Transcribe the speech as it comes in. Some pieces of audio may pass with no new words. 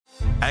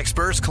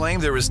Experts claim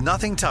there is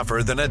nothing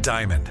tougher than a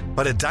diamond.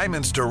 But at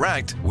Diamonds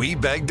Direct, we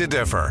beg to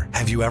differ.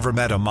 Have you ever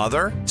met a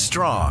mother?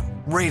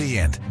 Strong,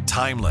 radiant,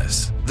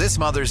 timeless. This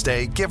Mother's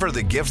Day, give her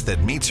the gift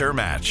that meets her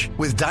match.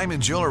 With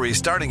diamond jewelry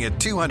starting at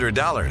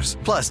 $200.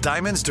 Plus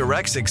Diamonds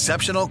Direct's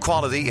exceptional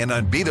quality and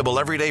unbeatable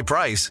everyday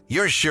price,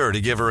 you're sure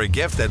to give her a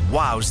gift that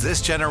wows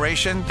this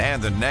generation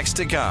and the next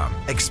to come.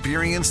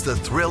 Experience the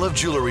thrill of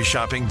jewelry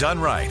shopping done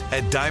right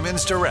at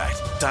Diamonds Direct.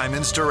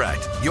 Diamonds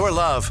Direct. Your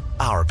love,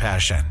 our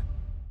passion.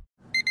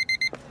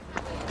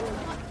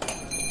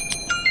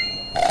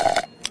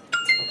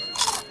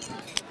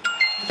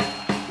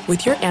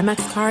 With your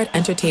Amex card,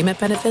 entertainment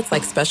benefits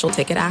like special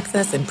ticket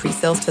access and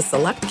pre-sales to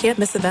select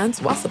can't-miss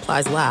events while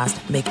supplies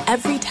last make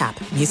every tap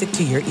music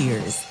to your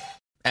ears.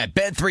 At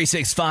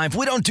Bet365,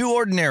 we don't do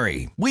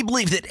ordinary. We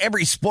believe that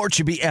every sport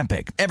should be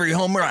epic. Every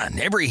home run,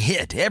 every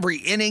hit, every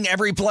inning,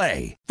 every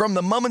play. From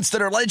the moments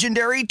that are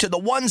legendary to the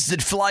ones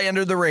that fly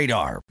under the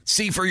radar.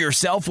 See for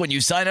yourself when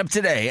you sign up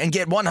today and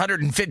get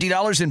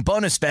 $150 in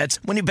bonus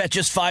bets when you bet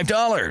just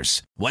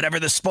 $5. Whatever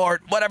the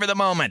sport, whatever the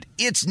moment,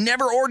 it's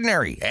never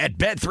ordinary at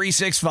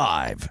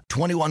Bet365.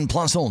 21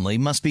 plus only.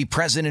 Must be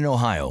present in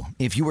Ohio.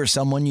 If you or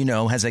someone you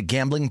know has a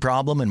gambling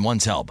problem and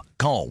wants help,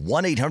 call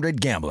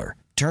 1-800-GAMBLER.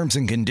 Terms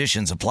and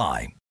conditions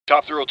apply.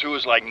 Top Thrill 2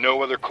 is like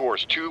no other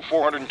course. 2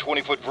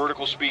 420-foot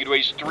vertical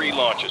speedways, 3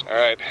 launches. All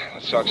right,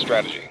 let's talk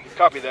strategy.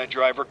 Copy that,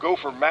 driver. Go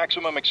for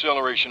maximum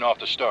acceleration off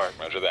the start.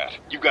 Roger that.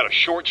 You've got a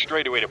short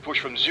straightaway to push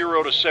from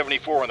 0 to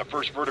 74 on the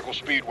first vertical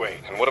speedway.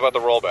 And what about the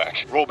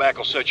rollback? Rollback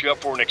will set you up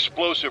for an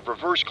explosive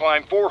reverse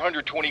climb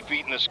 420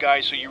 feet in the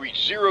sky so you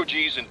reach 0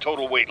 G's in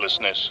total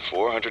weightlessness.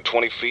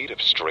 420 feet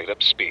of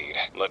straight-up speed.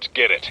 Let's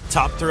get it.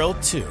 Top Thrill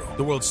 2,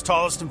 the world's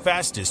tallest and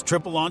fastest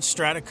triple-launch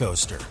strata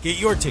coaster. Get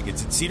your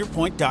tickets at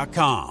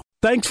cedarpoint.com.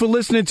 Thanks for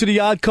listening to the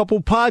Odd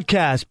Couple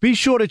podcast. Be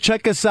sure to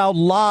check us out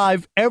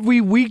live every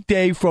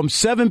weekday from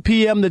 7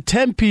 p.m. to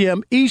 10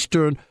 p.m.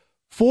 Eastern,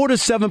 4 to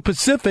 7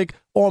 Pacific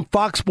on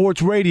Fox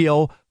Sports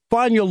Radio.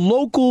 Find your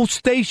local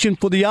station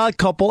for the Odd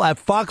Couple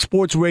at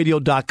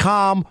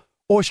foxsportsradio.com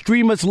or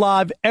stream us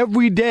live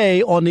every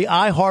day on the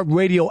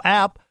iHeartRadio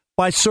app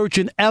by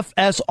searching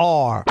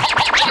FSR. Now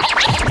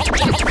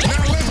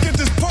let's get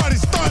this party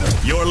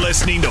started. You're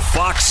listening to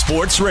Fox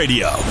Sports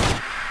Radio.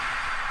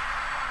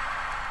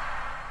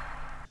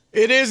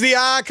 It is the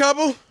Odd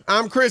Couple.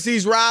 I'm Chris.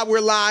 He's Rob. We're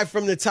live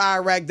from the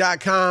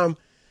TireRack.com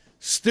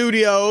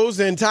studios,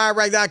 and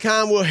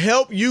TireRack.com will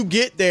help you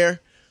get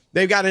there.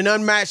 They've got an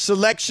unmatched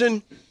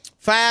selection,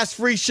 fast,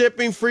 free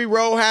shipping, free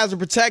road hazard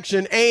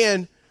protection,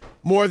 and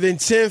more than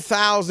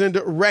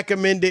 10,000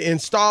 recommended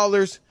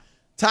installers.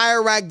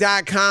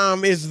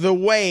 TireRack.com is the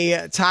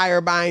way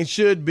tire buying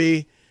should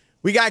be.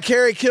 We got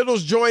Kerry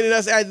Kittles joining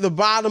us at the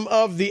bottom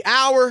of the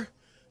hour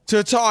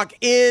to talk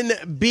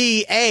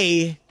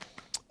NBA.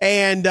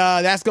 And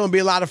that's going to be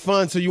a lot of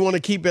fun, so you want to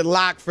keep it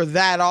locked for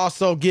that.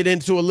 Also get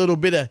into a little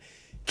bit of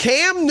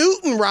Cam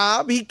Newton,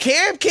 Rob.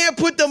 Cam can't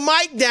put the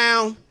mic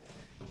down.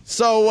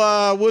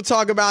 So we'll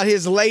talk about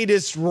his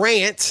latest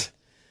rant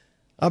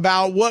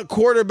about what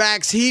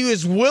quarterbacks he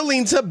is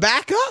willing to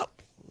back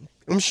up.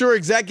 I'm sure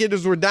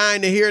executives were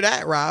dying to hear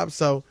that, Rob.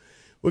 So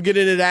we'll get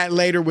into that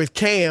later with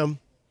Cam.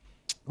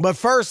 But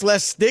first,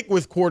 let's stick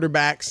with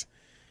quarterbacks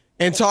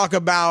and talk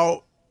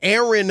about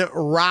Aaron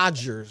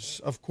Rodgers,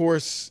 of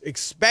course,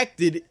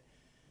 expected.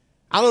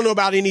 I don't know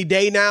about any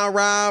day now,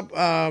 Rob,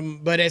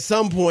 but at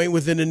some point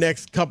within the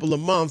next couple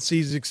of months,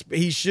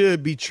 he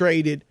should be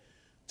traded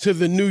to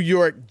the New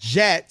York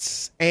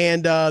Jets.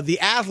 And The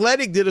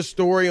Athletic did a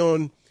story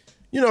on,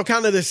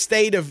 kind of the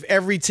state of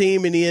every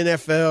team in the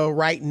NFL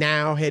right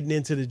now heading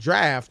into the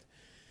draft.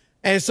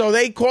 And so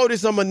they quoted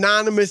some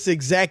anonymous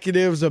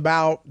executives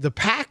about the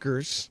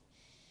Packers.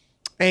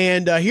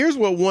 And here's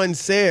what one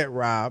said,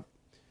 Rob.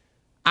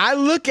 I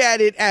look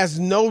at it as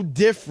no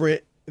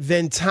different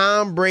than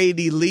Tom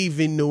Brady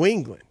leaving New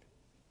England.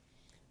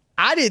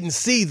 I didn't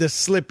see the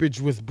slippage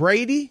with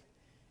Brady,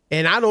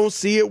 and I don't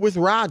see it with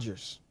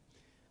Rodgers.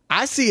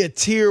 I see a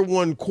tier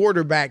 1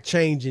 quarterback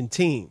changing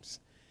teams.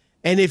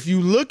 And if you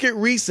look at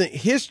recent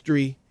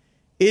history,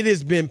 it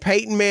has been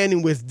Peyton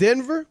Manning with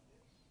Denver,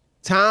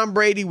 Tom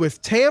Brady with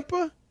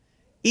Tampa,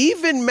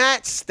 even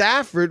Matt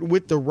Stafford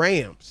with the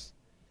Rams.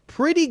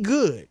 Pretty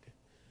good.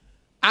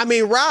 I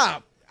mean,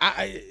 Rob,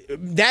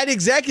 that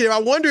executive, I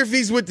wonder if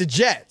he's with the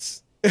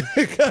Jets.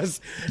 Because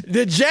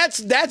the Jets,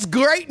 that's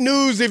great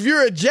news if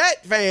you're a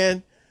Jet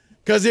fan.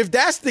 Because if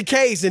that's the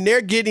case and they're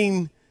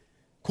getting,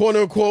 quote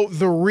unquote,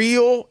 the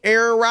real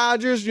Aaron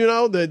Rodgers,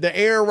 the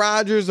Aaron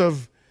Rodgers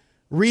of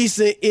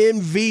recent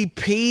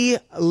MVP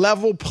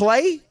level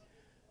play,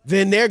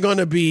 then they're going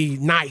to be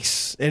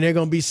nice and they're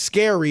going to be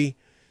scary.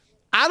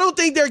 I don't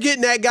think they're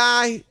getting that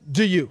guy.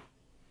 Do you?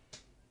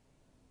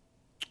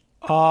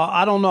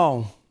 I don't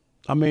know.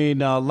 I mean,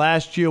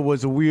 last year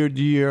was a weird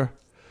year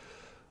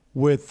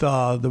with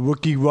the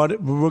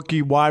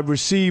rookie wide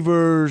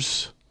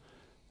receivers.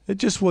 It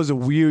just was a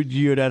weird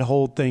year, that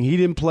whole thing. He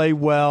didn't play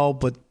well,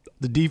 but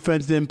the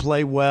defense didn't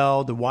play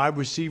well. The wide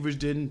receivers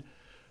didn't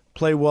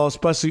play well,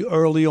 especially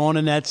early on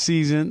in that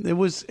season. It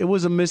was a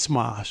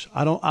mishmash.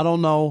 I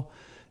don't know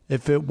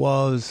if it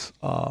was,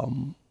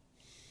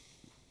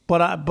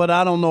 but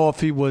I don't know if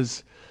he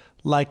was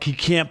like he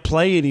can't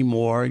play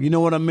anymore. You know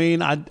what I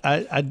mean? I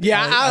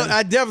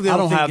definitely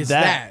don't think it's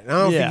that. I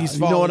don't think he's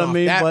falling off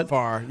that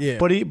far. Yeah.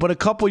 But a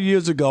couple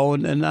years ago,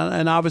 and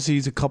obviously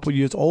he's a couple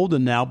years older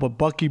now. But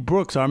Bucky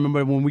Brooks, I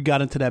remember when we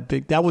got into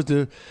that was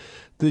the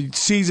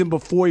season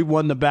before he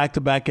won the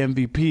back-to-back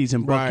MVPs,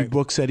 and Bucky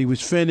Brooks said he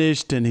was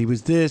finished and he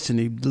was this, and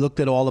he looked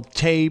at all the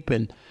tape,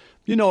 and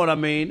you know what I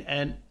mean,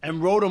 and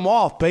wrote him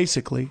off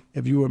basically,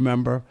 if you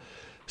remember.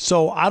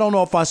 So I don't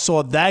know if I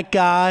saw that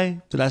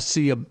guy. Did I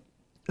see a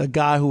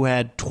guy who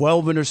had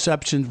 12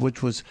 interceptions,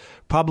 which was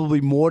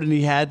probably more than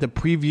he had the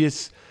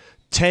previous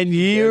 10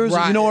 years?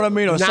 You know what I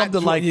mean? Or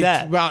something like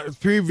that. About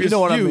previous you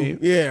know what few. I mean?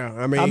 Yeah.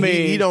 I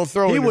mean he don't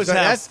throw he was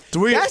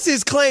that's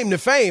his claim to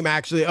fame,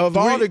 actually, of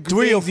all the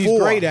things he's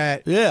great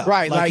at. Yeah.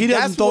 Right. Like he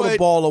doesn't throw the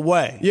ball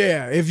away.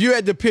 Yeah. If you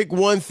had to pick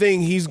one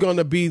thing he's going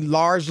to be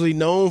largely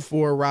known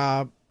for,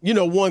 Rob,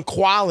 one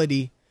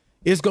quality,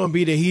 it's going to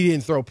be that he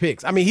didn't throw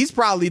picks. I mean, he's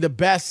probably the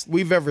best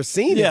we've ever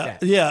seen at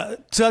that. Yeah.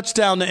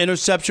 Touchdown to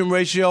interception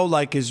ratio,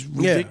 is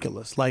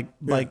ridiculous.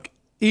 Like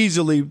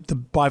easily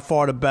by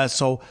far the best.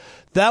 So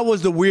that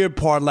was the weird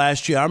part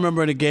last year. I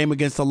remember in a game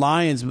against the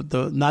Lions,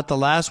 not the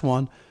last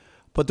one,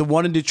 but the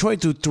one in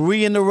Detroit, threw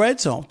 3 in the red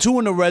zone. 2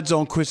 in the red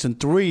zone, Chris, and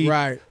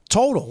 3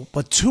 total.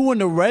 But 2 in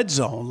the red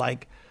zone,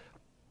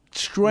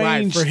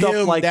 strange for stuff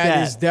him, like that.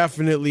 That is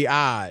definitely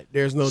odd.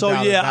 There's no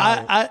doubt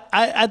about it.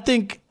 I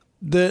think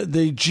the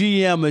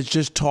GM is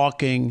just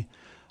talking.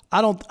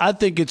 I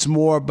think it's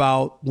more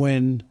about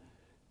when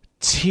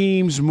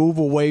teams move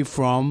away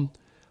from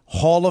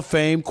Hall of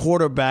Fame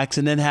quarterbacks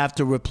and then have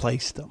to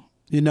replace them.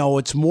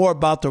 It's more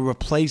about the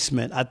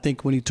replacement, I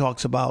think, when he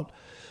talks about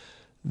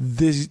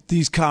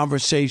these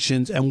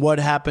conversations and what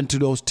happened to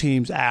those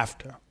teams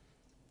after.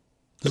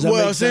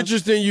 Well, it's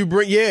interesting you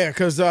bring,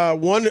 because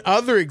one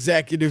other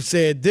executive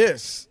said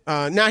this.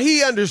 Now,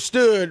 he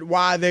understood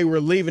why they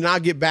were leaving. I'll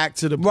get back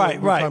to the point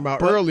we were talking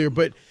about earlier,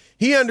 but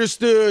he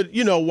understood,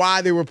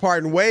 why they were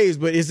parting ways.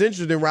 But it's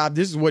interesting, Rob,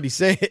 this is what he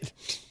said.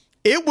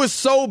 It was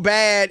so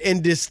bad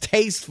and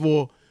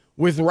distasteful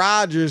with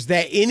Rodgers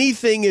that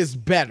anything is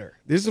better.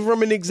 This is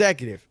from an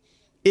executive.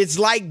 It's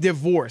like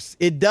divorce.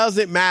 It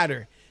doesn't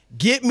matter.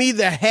 Get me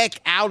the heck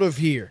out of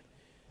here.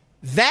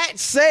 That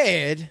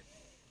said,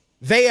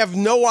 they have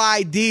no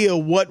idea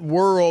what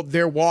world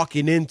they're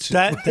walking into.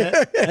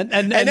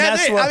 And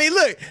that's what, I mean,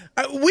 look,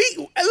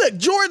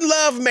 Jordan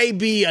Love may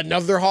be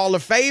another Hall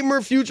of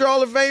Famer, future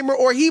Hall of Famer,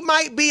 or he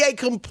might be a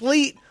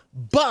complete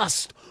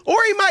bust, or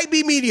he might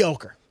be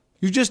mediocre.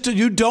 You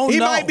don't know. He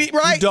might be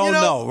right. You don't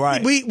know,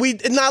 right? We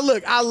now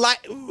look.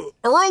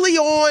 Early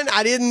on,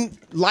 I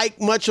didn't like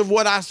much of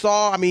what I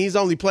saw. I mean, he's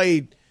only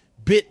played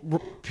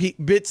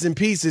bits and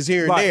pieces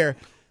here and there.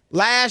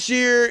 Last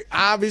year,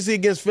 obviously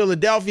against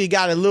Philadelphia, he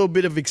got a little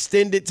bit of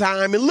extended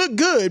time and looked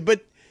good,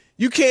 but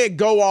you can't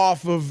go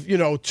off of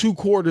 2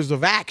 quarters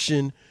of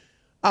action.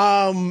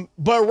 But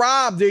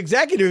Rob, the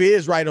executive,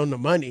 is right on the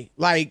money.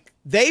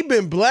 They've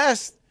been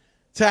blessed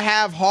to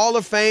have Hall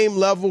of Fame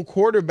level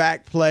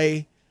quarterback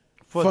play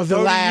for the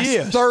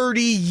last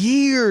 30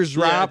 years,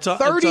 Rob. Yeah,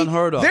 it's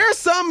unheard of. There's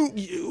some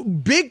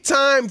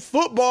big-time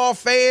football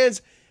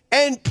fans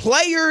and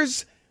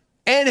players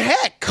and,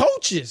 heck,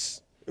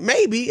 coaches,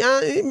 maybe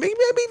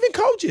even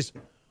coaches,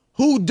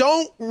 who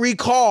don't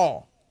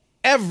recall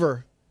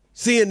ever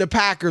seeing the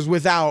Packers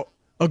without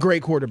a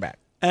great quarterback.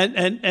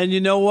 And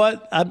you know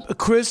what,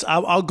 Chris,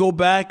 I'll go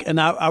back,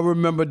 and I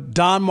remember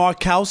Don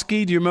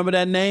Markowski. Do you remember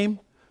that name?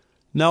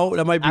 No,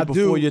 that might be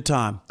before your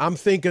time. I'm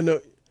thinking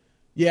of...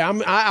 Yeah,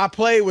 I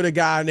played with a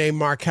guy named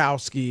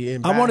Markowski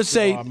in basketball. I want to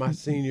say my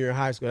senior year in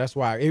high school. That's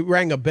why it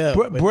rang a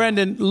bell.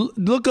 Brandon,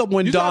 look up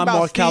when Don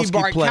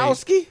Markowski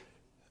played.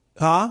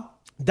 Huh?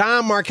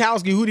 Don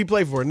Markowski, who did he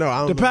play for? No, I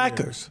don't know. The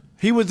Packers.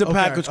 He was the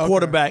Packers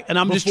quarterback, and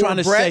I'm just trying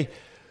to say,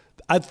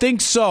 I think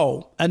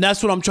so, and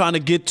that's what I'm trying to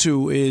get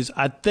to is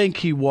I think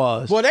he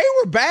was. Well, they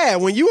were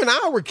bad when you and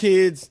I were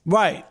kids.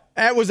 Right.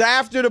 That was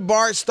after the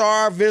Bart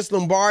Starr, Vince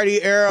Lombardi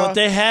era. But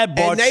they had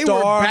Bart Starr. And they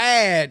were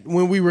bad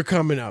when we were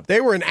coming up. They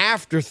were an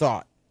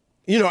afterthought,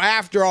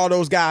 after all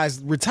those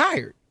guys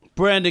retired.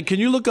 Brandon, can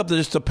you look up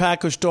the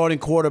Packers starting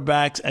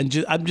quarterbacks?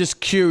 And I'm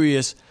just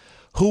curious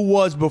who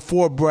was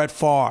before Brett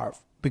Favre?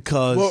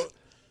 Because. Well,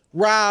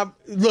 Rob,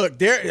 look,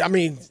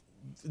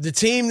 the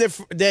team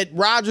that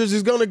Rodgers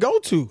is going to go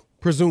to,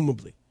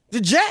 presumably, the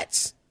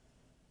Jets.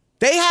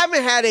 They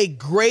haven't had a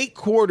great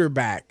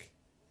quarterback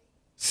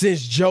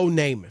since Joe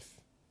Namath.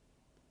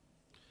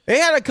 They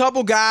had a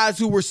couple guys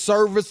who were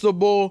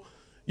serviceable.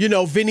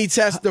 Vinny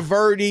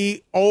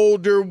Testaverde,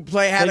 older,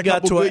 had a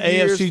couple good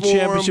years for him. They got to an AFC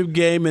Championship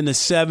game in the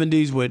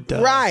 70s with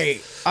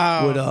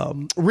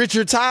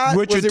Richard Todd.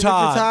 Richard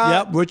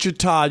Todd. Yep, Richard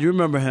Todd. You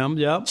remember him?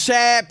 Yep.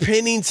 Chad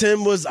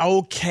Pennington was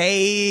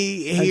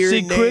okay here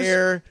and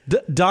there.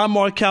 Chris, Don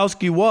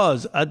Markowski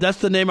was. That's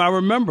the name I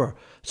remember.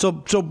 So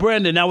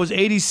Brandon, that was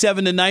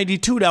 87 to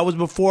 92. That was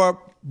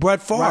before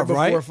Brett Favre,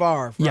 right? Before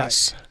Favre, right.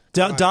 Yes.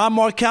 Don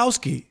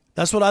Markowski.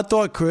 That's what I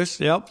thought, Chris.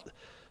 Yep.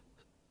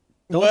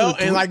 Well,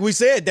 and like we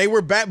said, they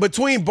were bad.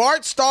 Between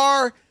Bart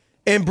Starr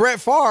and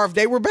Brett Favre,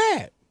 they were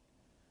bad.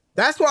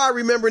 That's why I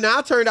remember. Now,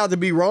 I turned out to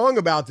be wrong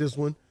about this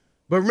one.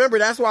 But remember,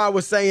 that's why I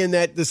was saying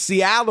that the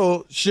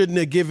Seattle shouldn't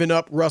have given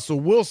up Russell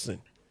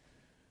Wilson.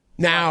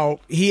 Now,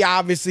 he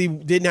obviously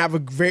didn't have a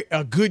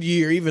good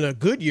year, even a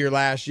good year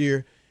last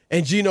year.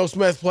 And Geno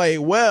Smith played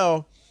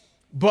well.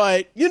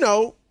 But,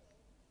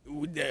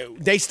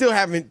 they still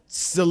haven't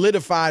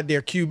solidified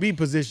their QB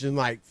position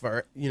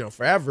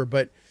forever.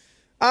 But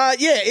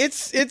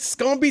it's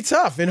gonna be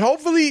tough, and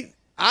hopefully,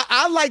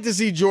 I'd like to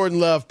see Jordan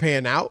Love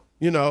pan out,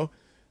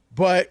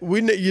 but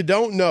you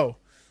don't know.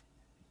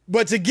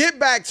 But to get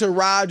back to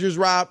Rodgers,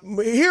 Rob,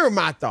 here are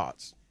my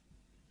thoughts.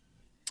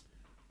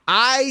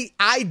 I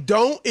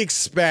don't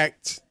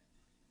expect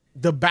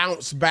the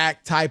bounce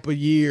back type of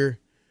year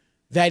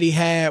that he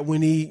had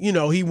when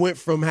he went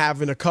from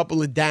having a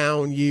couple of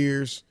down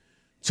years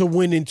to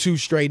winning 2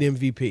 straight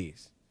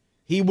MVPs.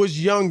 He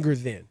was younger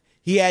then.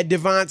 He had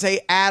Devontae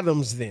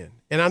Adams then.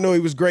 And I know he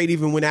was great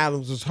even when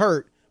Adams was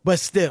hurt, but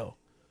still.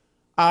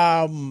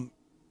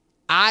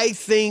 I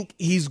think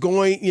he's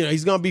going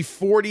to be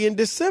 40 in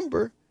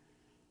December.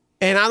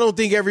 And I don't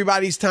think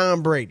everybody's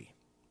Tom Brady.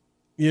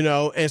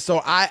 And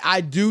so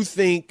I do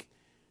think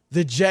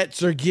the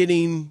Jets are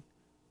getting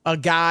a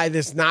guy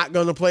that's not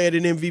going to play at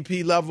an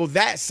MVP level.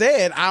 That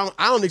said, I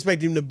don't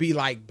expect him to be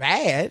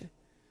bad.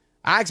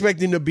 I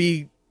expect him to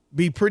be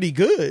pretty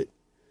good.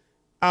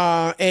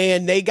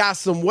 And they got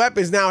some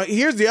weapons. Now,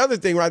 here's the other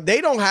thing, right?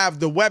 They don't have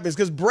the weapons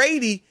because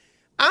Brady,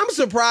 I'm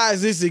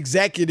surprised this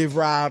executive,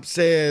 Rob,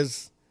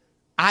 says,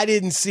 I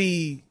didn't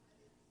see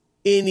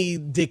any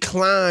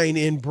decline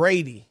in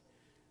Brady.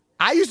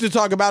 I used to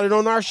talk about it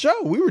on our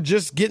show. We were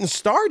just getting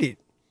started.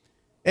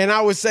 And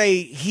I would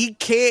say he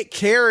can't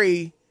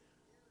carry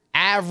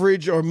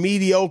average or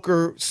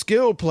mediocre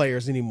skill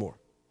players anymore.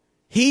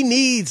 He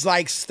needs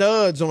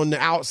studs on the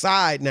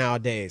outside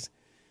nowadays.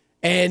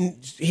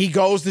 And he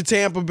goes to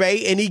Tampa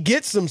Bay and he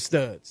gets some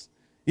studs.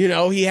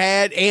 He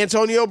had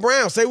Antonio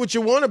Brown. Say what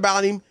you want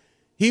about him.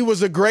 He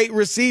was a great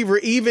receiver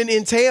even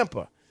in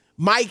Tampa.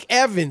 Mike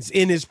Evans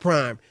in his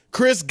prime.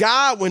 Chris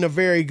Godwin, a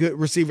very good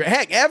receiver.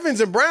 Heck, Evans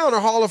and Brown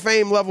are Hall of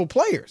Fame level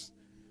players.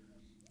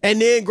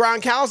 And then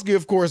Gronkowski,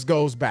 of course,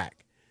 goes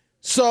back.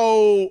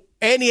 So,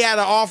 and he had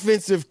an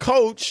offensive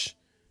coach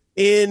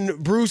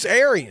in Bruce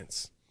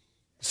Arians.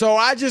 So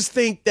I just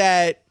think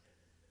that,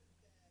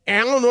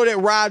 and I don't know that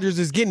Rodgers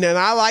is getting that. And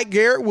I like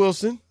Garrett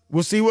Wilson.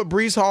 We'll see what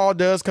Breece Hall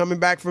does coming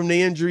back from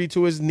the injury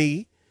to his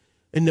knee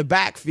in the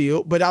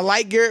backfield. But I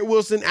like Garrett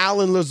Wilson.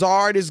 Allen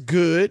Lazard is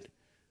good.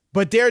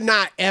 But they're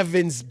not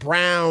Evans,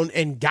 Brown,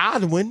 and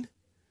Godwin.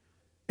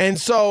 And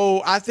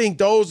so I think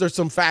those are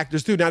some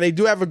factors, too. Now, they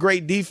do have a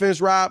great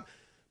defense, Rob,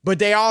 but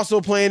they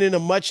also playing in a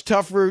much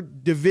tougher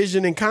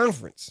division and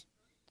conference.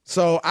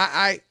 So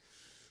I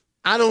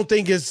don't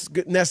think it's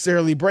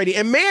necessarily Brady.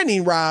 And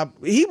Manning,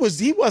 Rob, he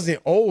wasn't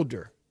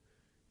older.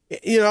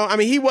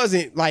 He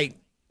wasn't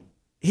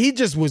he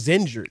just was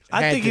injured.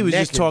 I think he was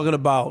just talking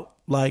about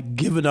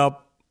giving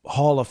up a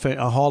Hall of Fame.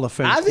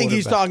 I think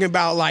he's talking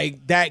about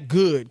that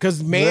good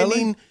because Manning,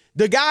 really?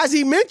 The guys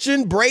he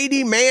mentioned,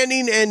 Brady,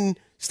 Manning, and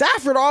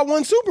Stafford all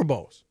won Super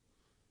Bowls.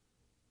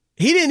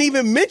 He didn't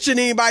even mention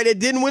anybody that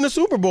didn't win a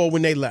Super Bowl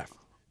when they left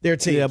their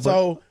team. Yeah,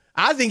 so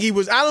I think he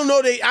was. I don't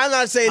know. I'm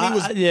not saying he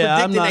was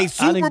predicting a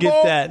Super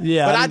Bowl.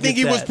 Yeah, but I think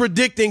he was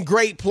predicting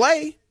great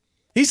play.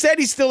 He said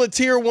he's still a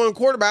tier 1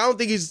 quarterback. I don't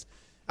think he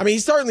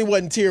certainly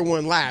wasn't tier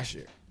 1 last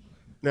year.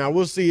 Now,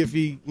 we'll see if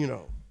he,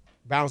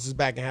 bounces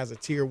back and has a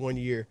tier 1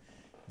 year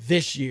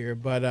this year.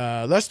 But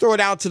let's throw it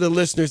out to the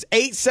listeners.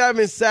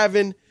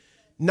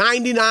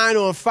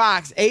 877-99 on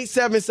Fox,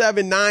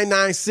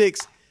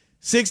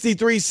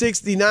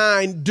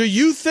 877-996-6369. Do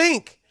you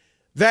think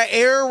that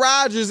Aaron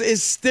Rodgers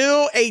is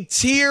still a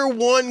tier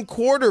 1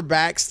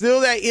 quarterback,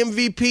 still that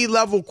MVP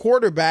level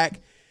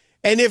quarterback?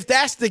 And if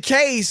that's the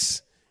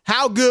case,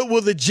 how good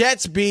will the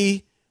Jets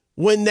be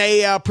when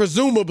they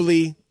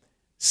presumably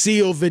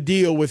seal the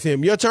deal with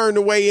him? Your turn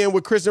to weigh in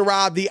with Chris and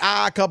Rob, the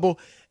odd couple.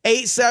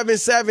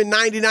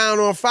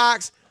 877-99 on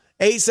Fox,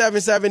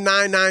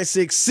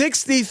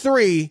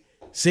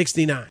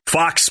 877-996-6369.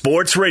 Fox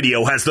Sports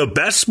Radio has the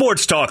best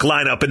sports talk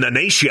lineup in the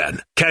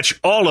nation. Catch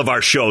all of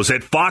our shows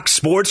at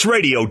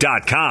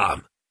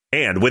foxsportsradio.com.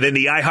 And within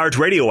the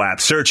iHeartRadio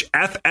app, search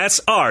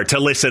FSR to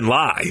listen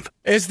live.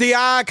 It's the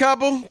odd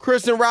couple.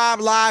 Chris and Rob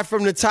live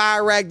from the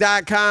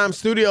TireRack.com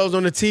studios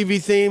on the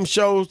TV theme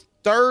show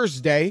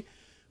Thursday.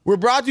 We're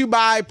brought to you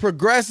by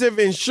Progressive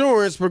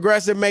Insurance.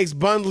 Progressive makes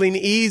bundling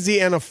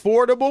easy and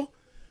affordable.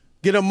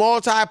 Get a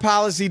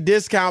multi-policy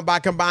discount by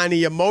combining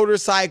your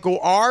motorcycle,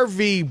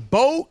 RV,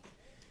 boat,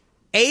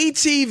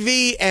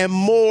 ATV, and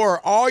more.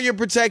 All your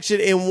protection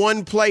in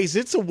one place.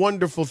 It's a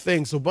wonderful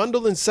thing. So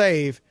bundle and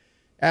save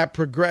at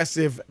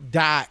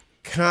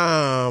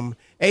progressive.com.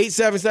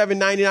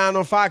 877-99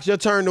 on Fox. Your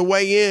turn to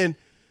weigh in.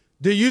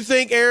 Do you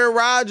think Aaron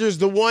Rodgers,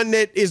 the one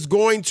that is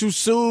going to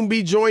soon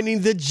be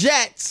joining the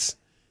Jets,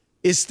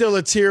 is still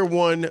a tier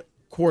 1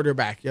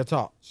 quarterback. Your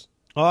thoughts?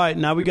 All right,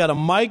 now we got a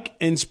Mike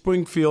in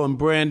Springfield and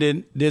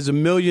Brandon. There's a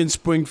million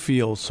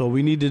Springfield, so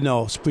we need to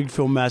know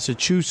Springfield,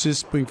 Massachusetts,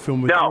 Springfield,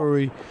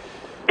 Missouri,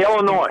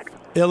 Illinois.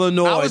 I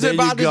was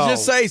about to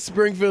just say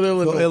Springfield,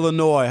 Illinois.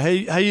 Illinois.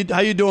 Hey,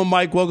 how you doing,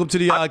 Mike? Welcome to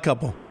the Odd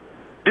Couple.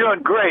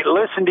 Doing great.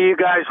 Listen to you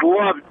guys.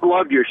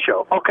 Love your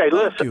show. Okay,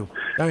 listen.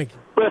 Thank you.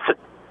 Listen,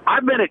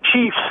 I've been a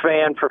Chiefs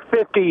fan for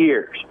 50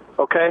 years,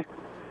 okay?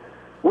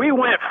 We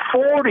went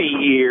 40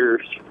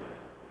 years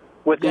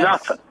with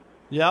nothing.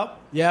 Yep.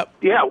 Yeah,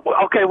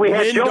 okay, we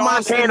had Joe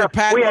Montana.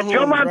 We had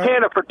Joe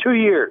Montana for 2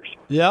 years.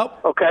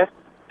 Yep. Okay?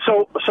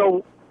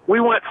 So we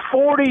went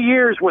 40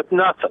 years with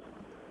nothing.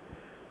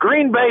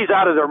 Green Bay's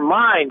out of their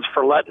minds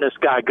for letting this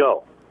guy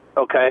go,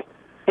 okay?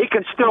 He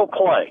can still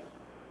play.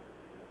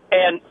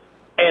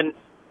 And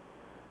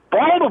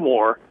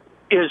Baltimore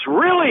is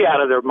really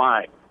out of their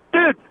mind.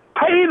 Dude,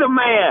 pay the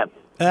man.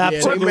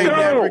 Absolutely. They may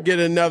never get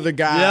another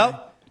guy.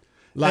 Yep.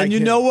 Like and you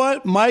know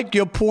what, Mike?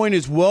 Your point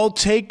is well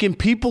taken.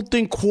 People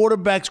think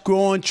quarterbacks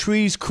grow on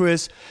trees,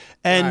 Chris.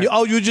 And,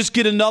 you just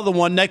get another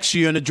one next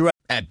year in the draft.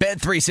 At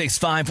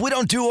Bet365, we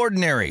don't do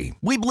ordinary.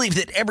 We believe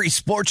that every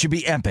sport should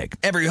be epic.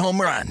 Every home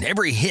run,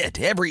 every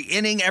hit, every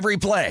inning, every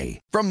play.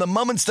 From the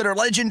moments that are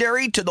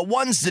legendary to the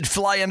ones that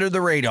fly under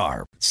the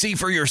radar. See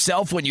for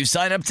yourself when you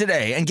sign up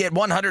today and get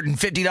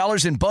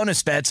 $150 in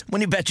bonus bets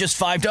when you bet just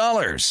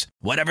 $5.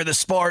 Whatever the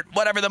sport,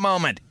 whatever the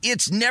moment,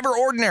 it's never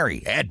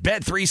ordinary at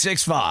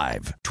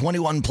Bet365.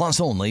 21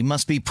 plus only.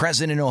 Must be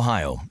present in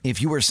Ohio.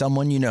 If you or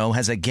someone you know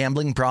has a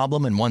gambling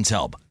problem and wants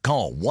help,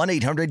 call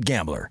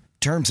 1-800-GAMBLER.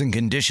 Terms and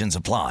conditions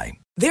apply.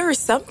 There are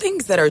some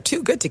things that are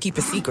too good to keep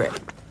a secret.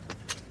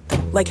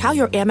 Like how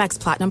your Amex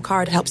Platinum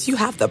card helps you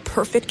have the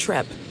perfect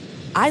trip.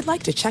 I'd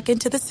like to check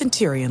into the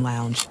Centurion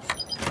Lounge.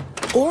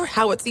 Or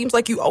how it seems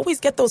like you always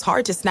get those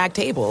hard-to-snag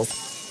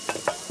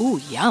tables.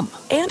 Ooh, yum.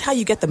 And how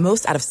you get the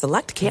most out of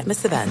select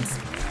can't-miss events.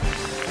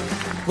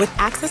 With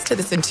access to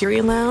the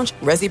Centurion Lounge,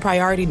 Resi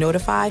Priority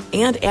Notified,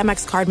 and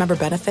Amex card member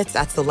benefits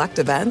at select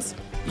events,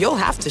 you'll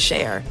have to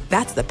share.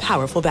 That's the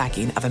powerful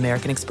backing of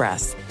American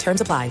Express.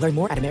 Terms apply. Learn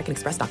more at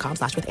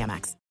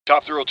americanexpress.com/withAmex.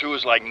 Top Thrill 2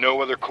 is like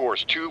no other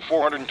course. 2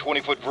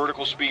 420-foot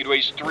vertical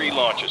speedways, 3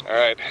 launches. All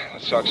right,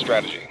 let's talk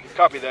strategy.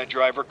 Copy that,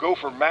 driver. Go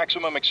for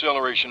maximum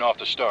acceleration off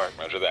the start.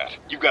 Roger that.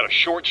 You've got a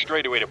short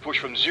straightaway to push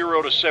from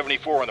 0 to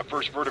 74 on the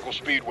first vertical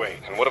speedway.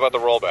 And what about the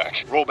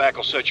rollback? Rollback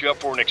will set you up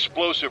for an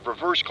explosive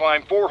reverse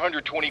climb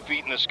 420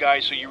 feet in the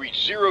sky so you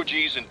reach 0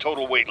 G's in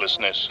total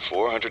weightlessness.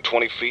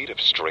 420 feet of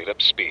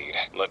straight-up speed.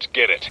 Let's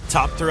get it.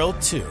 Top Thrill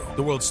 2,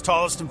 the world's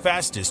tallest and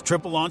fastest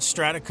triple-launch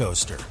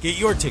stratocoaster. Get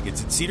your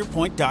tickets at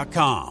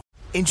cedarpoint.com.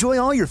 Enjoy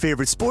all your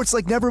favorite sports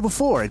like never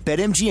before at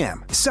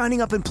BetMGM. Signing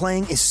up and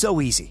playing is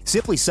so easy.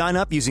 Simply sign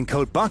up using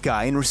code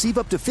Buckeye and receive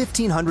up to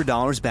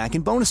 $1,500 back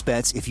in bonus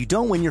bets if you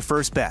don't win your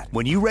first bet.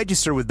 When you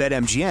register with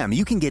BetMGM,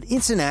 you can get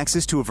instant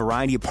access to a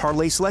variety of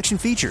parlay selection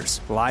features,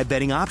 live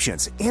betting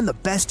options, and the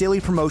best daily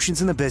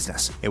promotions in the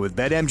business. And with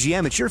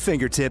BetMGM at your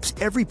fingertips,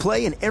 every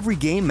play and every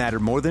game matter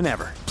more than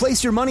ever.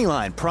 Place your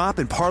moneyline, prop,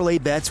 and parlay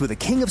bets with the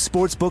king of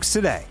sportsbooks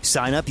today.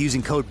 Sign up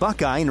using code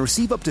Buckeye and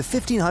receive up to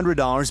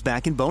 $1,500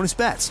 back in bonus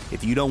bets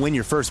if you don't win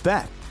your first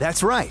bet.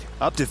 That's right,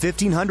 up to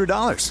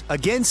 $1,500.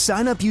 Again,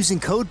 sign up using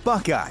code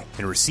Buckeye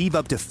and receive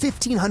up to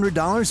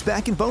 $1,500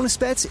 back in bonus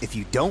bets if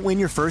you don't win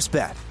your first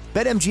bet.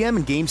 BetMGM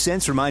and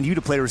GameSense remind you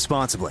to play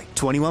responsibly.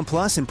 21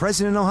 plus and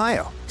present in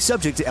Ohio.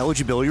 Subject to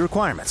eligibility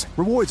requirements.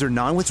 Rewards are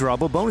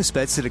non-withdrawable bonus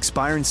bets that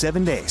expire in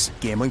 7 days.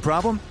 Gambling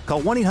problem?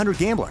 Call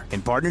 1-800-GAMBLER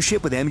in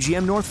partnership with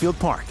MGM Northfield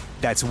Park.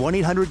 That's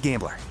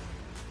 1-800-GAMBLER.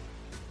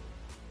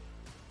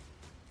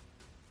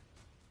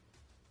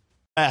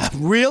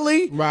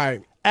 Really?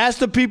 Right. Ask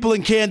the people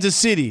in Kansas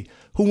City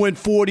who went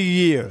 40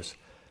 years.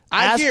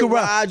 Ask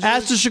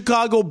the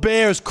Chicago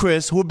Bears,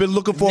 Chris, who have been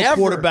looking for a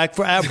quarterback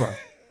forever.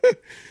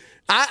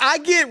 I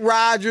get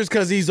Rodgers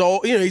because he's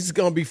old. You know, he's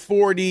going to be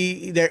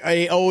 40.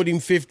 They owed him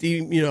 50.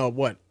 You know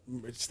what?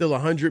 Still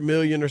 $100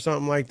 million or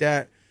something like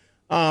that.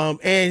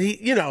 And he,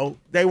 you know,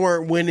 they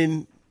weren't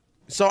winning.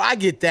 So I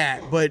get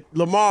that. But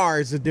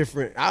Lamar is a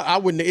different. I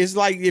wouldn't. It's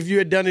like if you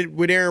had done it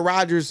with Aaron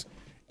Rodgers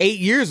 8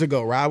 years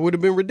ago, right? It would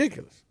have been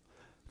ridiculous.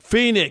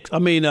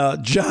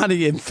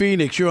 Johnny in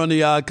Phoenix. You're on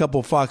the Odd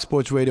Couple Fox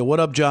Sports Radio.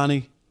 What up,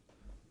 Johnny?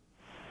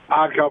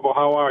 Odd Couple,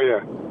 how are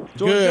you?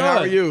 Good. How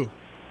are you?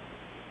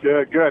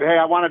 Good. Hey,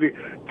 I wanted to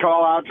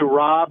call out to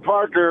Rob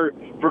Parker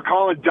for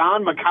calling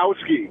Don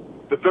Makowski,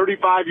 the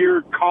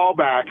 35-year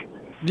callback.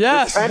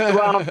 Yes. The 10th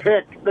round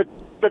pick.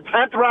 The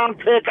 10th round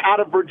pick out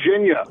of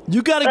Virginia.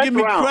 You got to give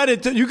me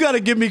credit. You got to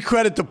give me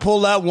credit to pull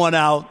that one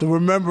out, to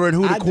remembering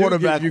who the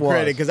quarterback was. I do give you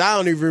credit because I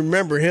don't even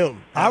remember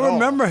him. I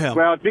remember him.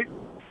 Well,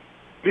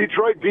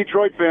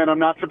 Detroit fan, I'm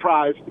not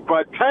surprised.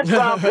 But 10th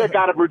round pick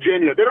out of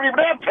Virginia. They don't even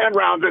have 10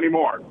 rounds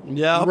anymore.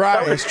 Yeah,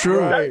 right. That's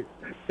true. Right.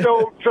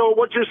 So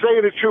what you're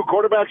saying is true.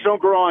 Quarterbacks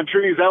don't grow on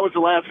trees. That was the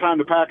last time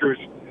the Packers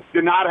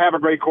did not have a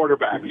great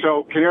quarterback.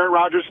 So can Aaron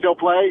Rodgers still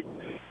play?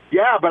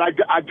 Yeah, but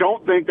I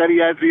don't think that he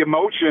has the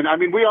emotion. I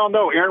mean, we all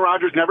know Aaron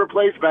Rodgers never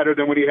plays better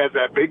than when he has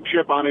that big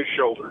chip on his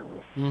shoulder.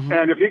 Mm-hmm.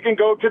 And if he can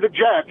go to the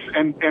Jets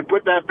and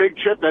put that big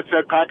chip that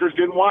said Packers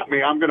didn't want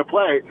me, I'm going to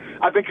play,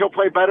 I think he'll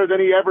play better than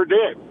he ever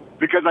did.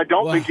 Because I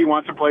don't think he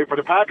wants to play for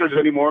the Packers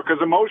anymore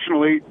because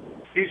emotionally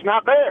he's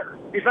not there.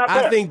 He's not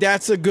there. I think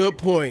that's a good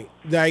point.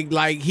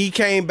 Like he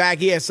came back,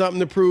 he had something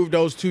to prove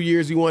those 2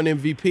 years he won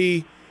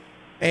MVP.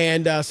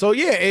 And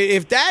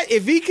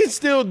if he can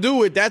still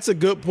do it, that's a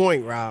good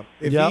point, Rob.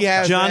 If he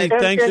has Johnny,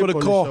 thanks for the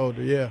call.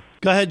 Shoulder, yeah.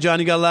 Go ahead,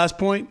 Johnny. Got a last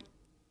point?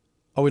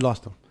 Oh, we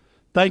lost him.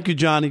 Thank you,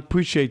 Johnny.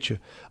 Appreciate you.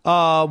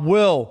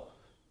 Will,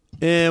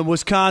 in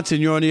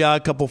Wisconsin, you're on the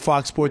Odd Couple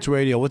Fox Sports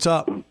Radio. What's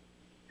up?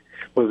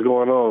 What's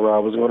going on,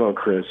 Rob? What's going on,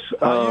 Chris?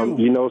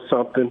 You know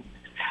something?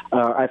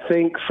 I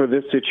think for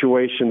this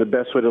situation, the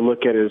best way to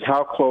look at it is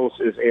how close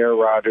is Aaron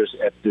Rodgers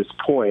at this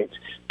point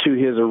to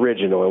his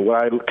original. And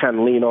what I kind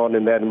of lean on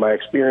in that in my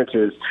experience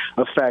is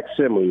a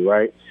facsimile,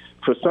 right?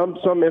 For some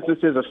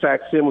instances, a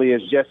facsimile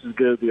is just as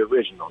good as the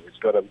original. It's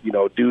going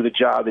to, do the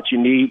job that you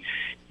need.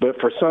 But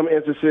for some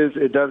instances,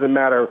 it doesn't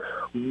matter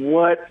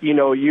what,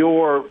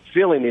 your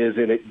feeling is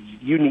in it.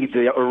 You need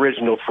the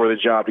original for the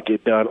job to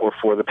get done or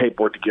for the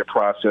paperwork to get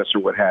processed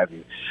or what have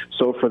you.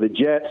 So for the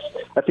Jets,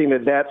 I think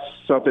that's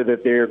something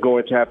that they're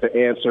going to have to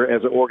answer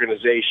as an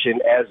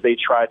organization as they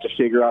try to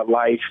figure out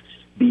life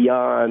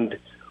beyond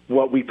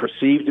what we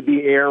perceive to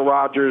be Aaron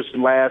Rodgers'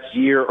 last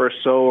year or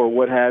so or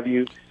what have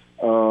you.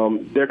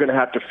 They're going to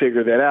have to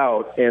figure that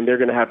out, and they're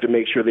going to have to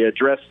make sure they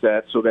address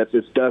that so that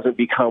this doesn't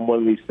become one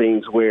of these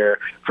things where,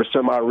 for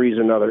some odd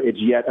reason or another, it's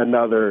yet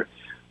another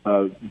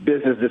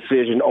business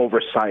decision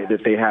oversight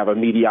that they have a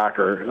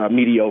mediocre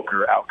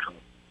outcome.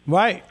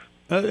 Right.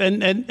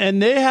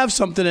 And they have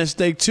something at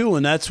stake, too,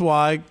 and that's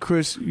why,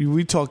 Chris,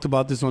 we talked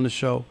about this on the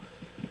show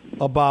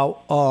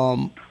about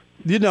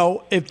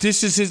if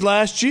this is his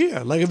last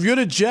year. Like, if you're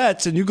the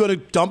Jets and you're going to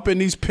dump in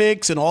these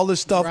picks and all this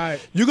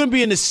stuff, you're going to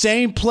be in the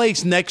same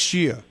place next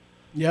year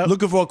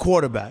looking for a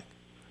quarterback.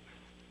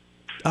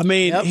 I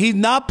mean, he's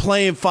not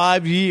playing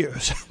 5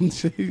 years.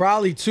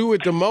 Probably 2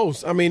 at the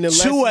most. I mean,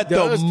 unless 2 at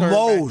the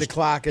most. The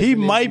clock he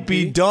might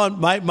be done,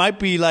 might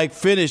be,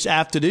 finished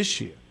after this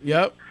year.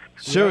 Yep.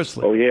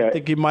 Seriously. Oh, yeah. I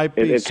think he might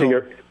be.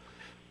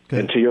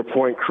 And to your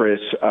point,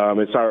 Chris,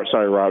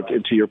 sorry, Rob,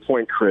 and to your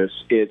point, Chris,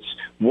 it's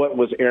what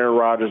was Aaron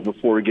Rodgers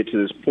before we get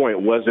to this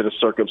point? Was it a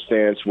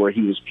circumstance where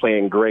he was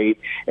playing great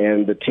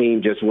and the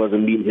team just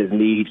wasn't meeting his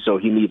needs, so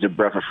he needs a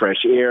breath of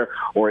fresh air?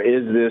 Or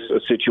is this a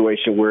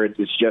situation where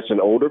it's just an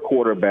older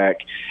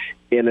quarterback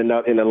in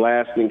a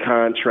lasting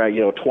contract,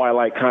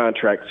 twilight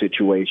contract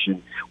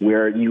situation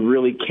where you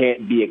really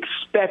can't be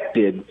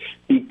expected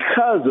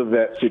because of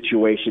that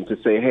situation to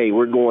say, hey,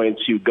 we're going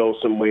to go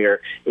somewhere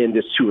in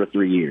this 2 or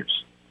 3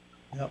 years?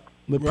 Yep.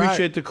 We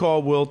appreciate the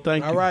call, Will.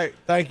 Thank you. All right.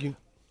 Thank you.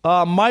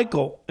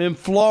 Michael, in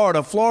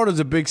Florida. Florida's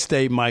a big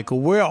state, Michael.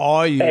 Where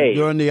are you? Hey.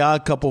 You're on the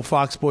Odd Couple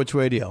Fox Sports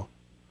Radio.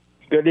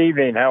 Good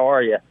evening. How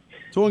are you?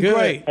 Doing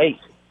great. Hey,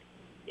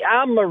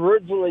 I'm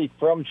originally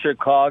from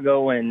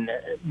Chicago, and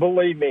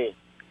believe me,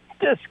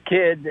 this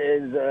kid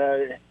is,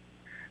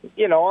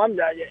 I'm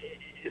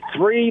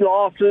 3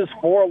 losses,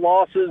 4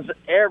 losses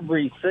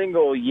every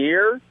single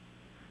year.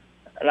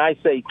 And I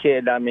say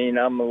kid, I mean,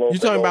 I'm a little You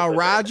talking about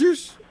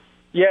Rodgers?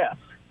 Yeah.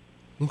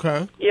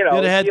 Okay.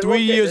 They had 3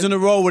 years in a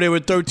row where they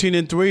were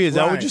 13-3. Is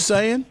that what you're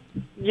saying?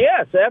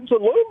 Yes,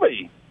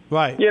 absolutely.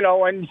 Right.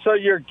 And so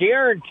you're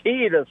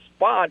guaranteed a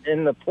spot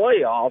in the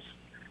playoffs.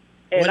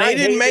 And they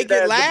didn't make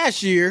it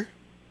last year.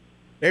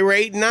 They were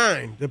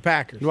 8-9, the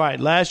Packers. Right.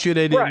 Last year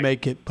they didn't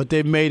make it, but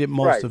they made it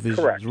most of his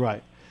years.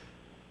 Right.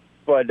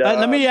 But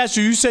let me ask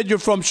you. You said you're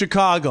from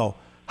Chicago.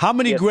 How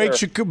many great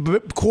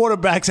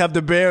quarterbacks have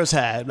the Bears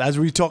had? As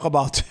we talk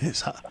about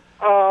this.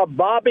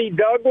 Bobby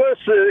Douglas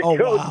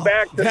goes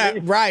back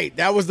to right.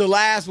 That was the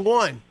last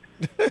one.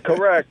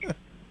 Correct.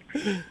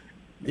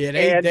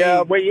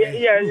 Yeah,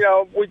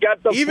 we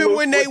got the even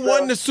when they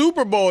won the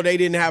Super Bowl, they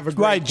didn't have a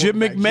great Jim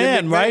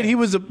McMahon, right? He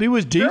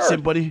was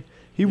decent, but he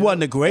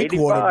wasn't a great 85.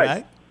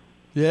 quarterback.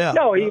 Yeah.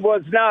 No, he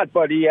was not,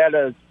 but he had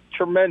a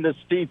tremendous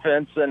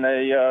defense and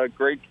a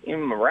great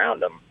team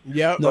around him.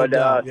 Yep. But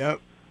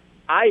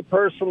I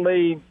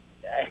personally.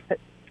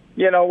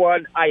 You know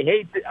what?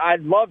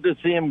 I'd love to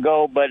see him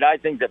go, but I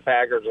think the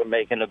Packers are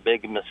making a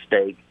big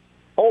mistake.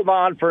 Hold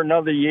on for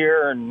another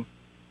year, and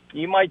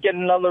you might get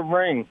another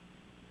ring.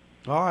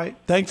 All right.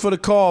 Thanks for the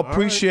call.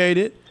 Appreciate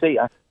it. See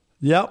ya.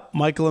 Yep.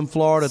 Michael in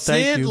Florida.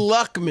 Thank you. Sid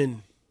Luckman,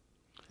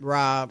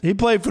 Rob. He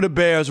played for the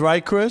Bears,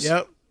 right, Chris?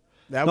 Yep.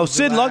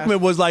 Sid Luckman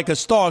was like a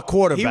star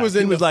quarterback. He was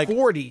in the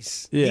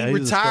 40s. Yeah, he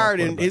retired,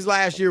 and his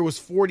last year was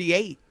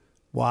 48.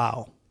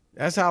 Wow.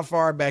 That's how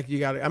far back you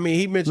got it. I mean,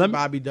 he mentioned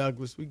Bobby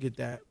Douglas. We get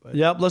that. But.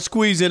 Yep, let's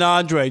squeeze in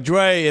Andre.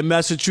 Dre in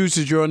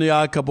Massachusetts, you're on the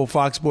Odd Couple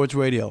Fox Sports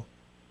Radio.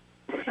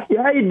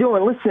 Yeah, how you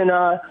doing? Listen,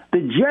 the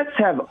Jets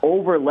have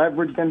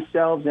over-leveraged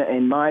themselves,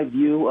 in my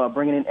view,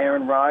 bringing in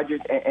Aaron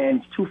Rodgers,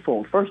 and it's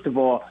twofold. First of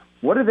all,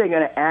 What are they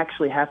going to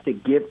actually have to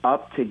give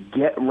up to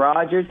get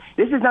Rodgers?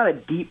 This is not a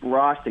deep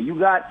roster. You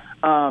got,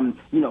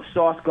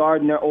 Sauce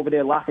Gardner over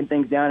there locking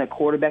things down at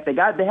quarterback. They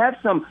have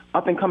some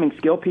up-and-coming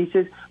skill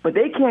pieces, but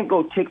they can't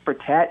go tick for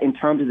tat in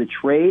terms of the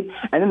trade.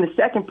 And then the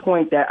second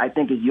point that I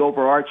think is the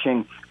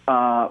overarching,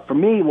 for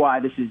me, why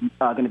this is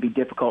going to be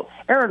difficult.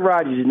 Aaron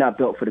Rodgers is not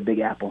built for the Big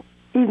Apple.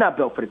 He's not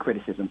built for the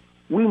criticism.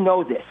 We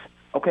know this.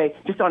 Okay,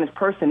 just on his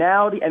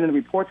personality, and then the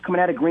reports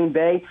coming out of Green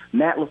Bay,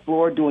 Matt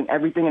LaFleur doing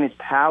everything in his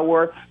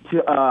power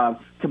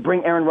to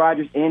bring Aaron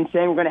Rodgers in,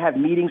 saying we're going to have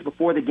meetings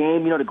before the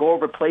game, to go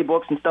over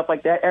playbooks and stuff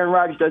like that. Aaron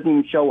Rodgers doesn't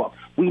even show up.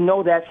 We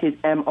know that's his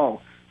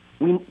MO.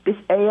 This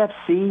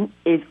AFC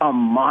is a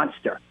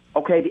monster.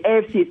 Okay, the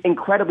AFC is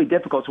incredibly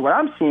difficult. So what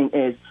I'm seeing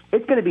is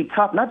it's going to be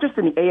tough, not just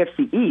in the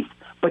AFC East,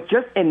 but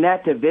just in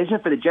that division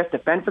for the Jets to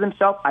fend for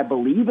themselves. I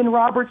believe in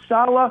Robert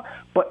Saleh,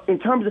 but in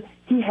terms of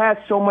he has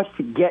so much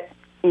to get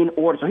in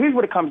order. So here's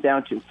what it comes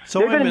down to. So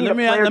wait a minute.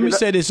 Let me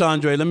say this,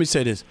 Andre. Let me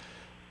say this.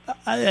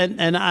 I'm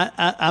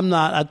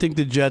not. I think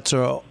the Jets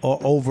are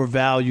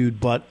overvalued.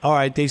 But all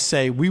right, they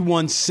say we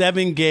won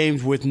 7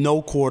 games with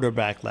no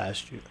quarterback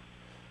last year.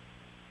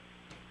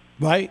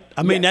 Right?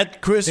 I mean,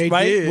 that Chris.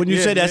 Right? Did. When you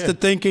say that's the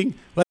thinking.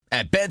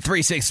 At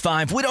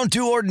Bet365, we don't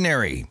do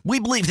ordinary. We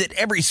believe that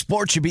every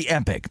sport should be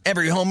epic.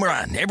 Every home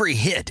run, every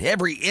hit,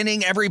 every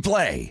inning, every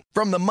play.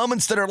 From the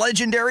moments that are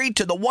legendary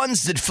to the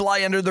ones that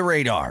fly under the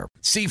radar.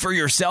 See for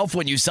yourself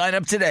when you sign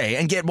up today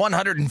and get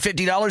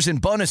 $150 in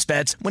bonus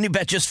bets when you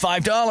bet just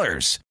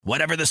 $5.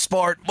 Whatever the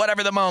sport,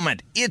 whatever the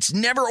moment, it's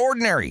never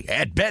ordinary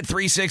at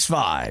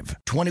Bet365.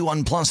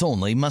 21 plus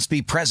only. Must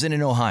be present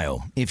in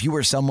Ohio. If you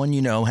or someone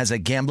you know has a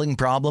gambling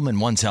problem and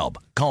wants help,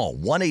 call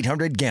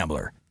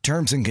 1-800-GAMBLER.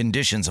 Terms and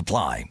conditions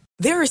apply.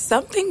 There are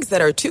some things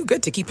that are too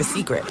good to keep a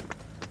secret.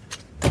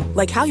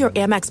 Like how your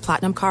Amex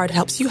Platinum card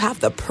helps you have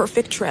the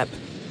perfect trip.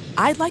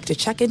 I'd like to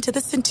check into the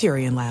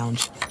Centurion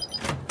Lounge.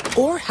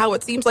 Or how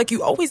it seems like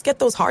you always get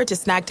those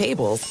hard-to-snag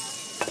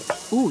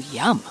tables. Ooh,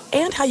 yum.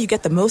 And how you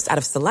get the most out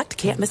of select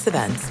can't-miss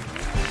events.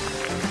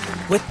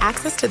 With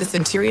access to the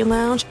Centurion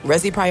Lounge,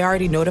 Resi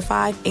Priority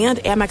Notified, and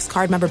Amex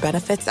card member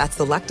benefits at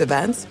select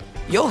events,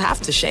 you'll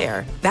have to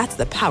share. That's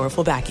the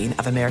powerful backing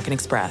of American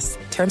Express.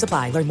 Terms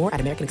apply. Learn more at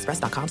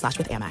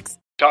americanexpress.com/withAmex.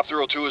 Top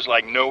Thrill 2 is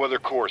like no other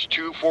course.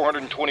 2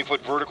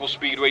 420-foot vertical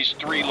speedways,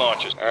 3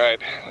 launches. All right,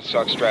 let's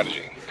talk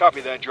strategy.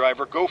 Copy that,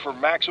 driver. Go for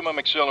maximum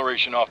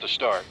acceleration off the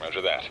start.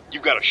 Roger that.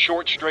 You've got a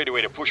short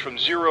straightaway to push from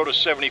 0 to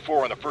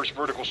 74 on the first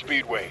vertical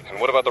speedway. And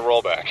what about the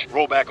rollback?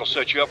 Rollback will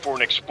set you up for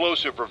an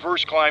explosive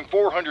reverse climb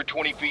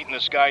 420 feet in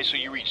the sky so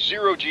you reach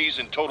 0 G's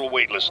in total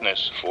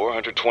weightlessness.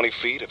 420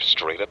 feet of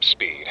straight-up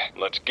speed.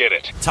 Let's get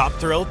it. Top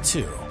Thrill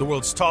 2, the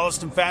world's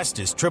tallest and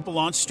fastest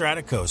triple-launch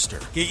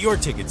Stratocoaster. Get your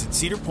tickets at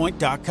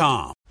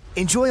cedarpoint.com.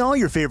 Enjoy all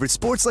your favorite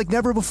sports like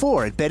never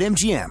before at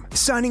BetMGM.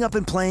 Signing up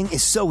and playing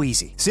is so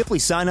easy. Simply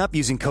sign up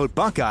using code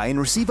Buckeye and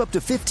receive up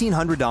to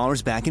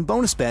 $1,500 back in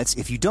bonus bets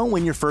if you don't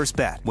win your first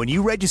bet. When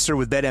you register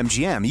with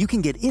BetMGM, you can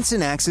get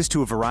instant access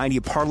to a variety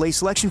of parlay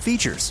selection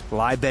features,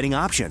 live betting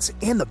options,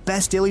 and the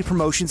best daily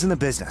promotions in the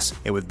business.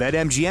 And with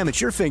BetMGM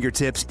at your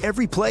fingertips,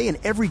 every play and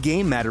every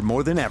game matter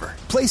more than ever.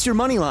 Place your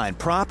moneyline,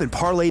 prop, and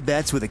parlay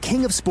bets with the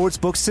king of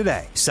sportsbooks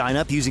today. Sign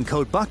up using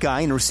code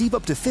Buckeye and receive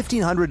up to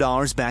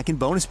 $1,500 back in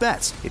bonus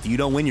bets if you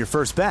don't win your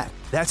first bet.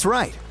 That's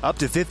right, up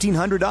to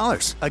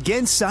 $1,500.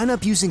 Again, sign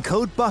up using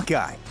code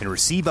Buckeye and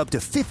receive up to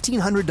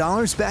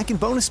 $1,500 back in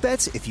bonus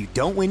bets if you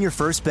don't win your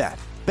first bet.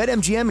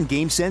 BetMGM and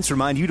GameSense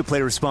remind you to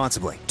play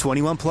responsibly.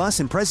 21 plus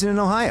and present in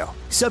Ohio.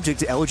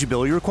 Subject to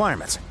eligibility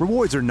requirements.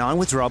 Rewards are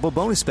non-withdrawable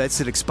bonus bets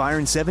that expire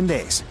in 7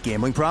 days.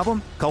 Gambling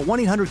problem? Call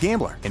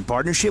 1-800-GAMBLER in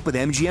partnership with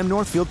MGM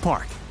Northfield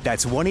Park.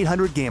 That's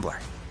 1-800-GAMBLER.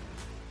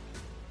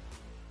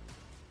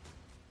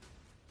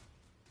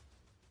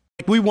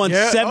 We won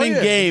 7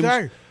 games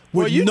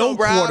with no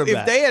quarterback.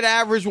 If they had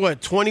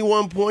averaged,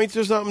 21 points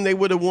or something, they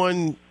would have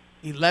won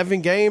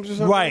 11 games or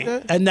something right.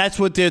 like that? And that's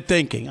what they're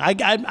thinking.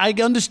 I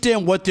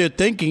understand what they're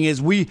thinking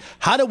is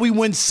how do we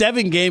win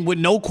 7 games with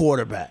no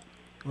quarterback?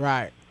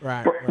 Right.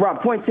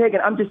 Rob, point taken.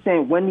 I'm just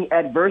saying when the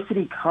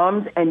adversity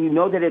comes and you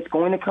know that it's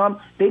going to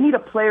come, they need a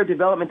player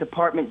development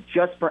department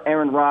just for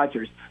Aaron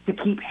Rodgers to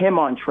keep him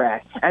on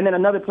track. And then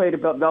another player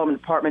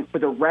development department for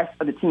the rest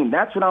of the team.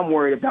 That's what I'm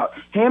worried about.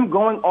 Him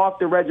going off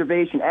the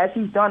reservation as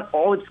he's done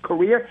all his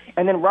career.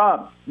 And then,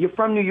 Rob, you're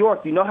from New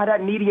York. You know how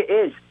that media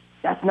is.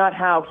 That's not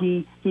how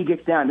he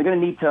gets down. They're going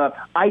to need to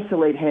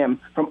isolate him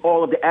from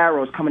all of the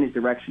arrows coming his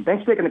direction.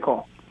 Thanks for taking the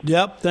call.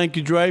 Yep. Thank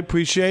you, Dre.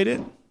 Appreciate it.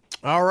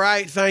 All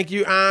right. Thank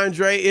you,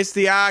 Andre. It's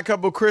the Odd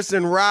Couple, Chris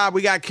and Rob.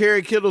 We got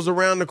Kerry Kittles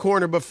around the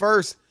corner. But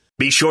first,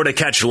 be sure to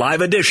catch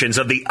live editions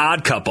of The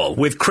Odd Couple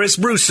with Chris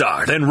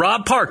Broussard and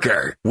Rob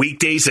Parker.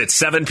 Weekdays at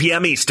 7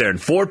 p.m. Eastern,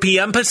 4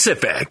 p.m.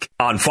 Pacific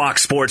on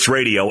Fox Sports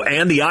Radio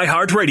and the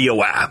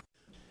iHeartRadio app.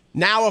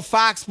 Now a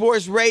Fox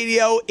Sports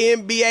Radio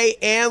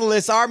NBA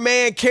analyst, our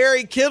man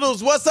Kerry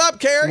Kittles. What's up,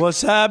 Kerry?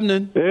 What's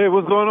happening? Hey,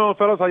 what's going on,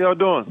 fellas? How y'all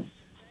doing?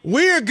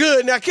 We're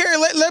good. Now, Kerry,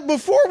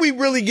 before we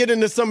really get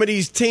into some of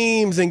these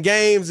teams and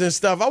games and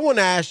stuff, I want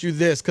to ask you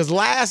this, because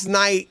last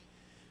night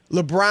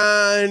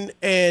LeBron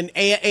and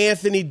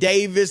Anthony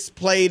Davis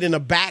played in a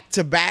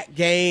back-to-back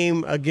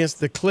game against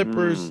the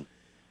Clippers.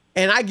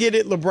 And I get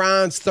it,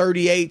 LeBron's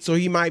 38, so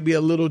he might be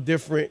a little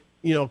different,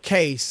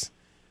 case.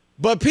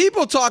 But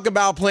people talk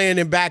about playing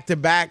in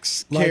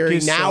back-to-backs, Kerry,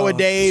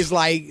 nowadays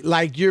like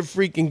you're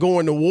freaking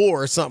going to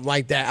war or something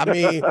like that. I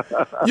mean,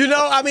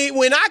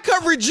 when I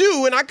covered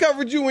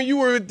you when you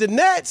were with the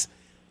Nets,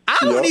 I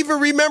don't even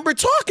remember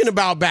talking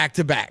about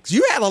back-to-backs.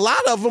 You had a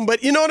lot of them,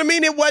 but you know what I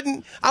mean? It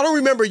wasn't – I don't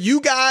remember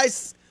you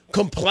guys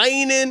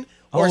complaining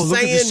or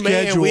saying,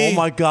 man, oh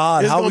my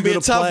God, it's how going to be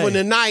a tough play? one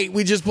tonight.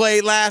 We just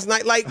played last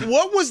night. Like,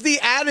 what was the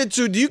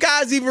attitude? Do you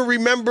guys even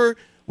remember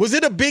 – was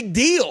it a big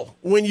deal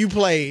when you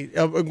played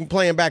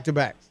playing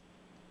back-to-backs?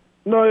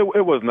 No,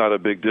 it was not a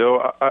big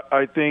deal.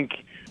 I think,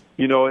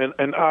 in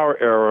our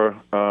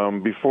era,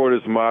 before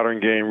this modern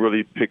game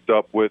really picked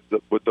up with the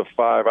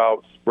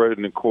 5-out spread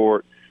in the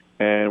court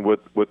and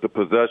with the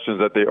possessions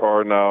that they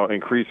are now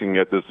increasing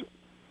at this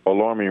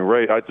alarming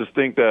rate, I just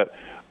think that,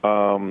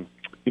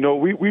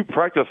 we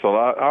practice a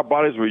lot. Our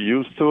bodies were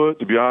used to it,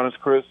 to be honest,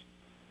 Chris.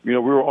 We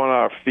were on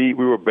our feet.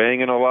 We were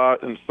banging a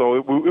lot. And so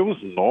it was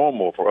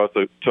normal for us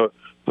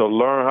to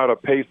learn how to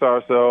pace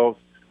ourselves,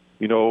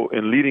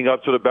 and leading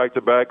up to the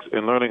back-to-backs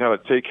and learning how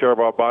to take care of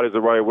our bodies the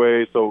right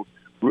way. So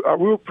we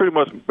were pretty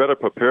much better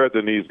prepared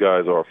than these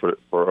guys are for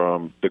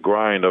the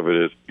grind of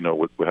it is,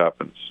 what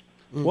happens.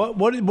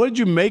 What did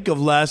you make of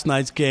last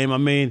night's game? I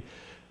mean,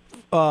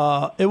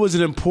 it was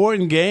an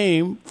important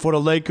game for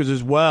the Lakers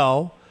as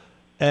well.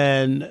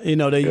 And,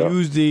 they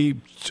used the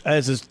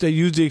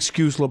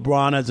excuse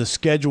LeBron as a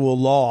schedule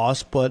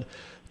loss, but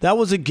that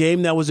was a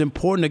game that was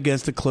important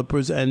against the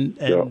Clippers, and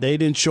they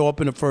didn't show up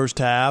in the first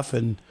half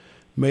and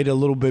made it a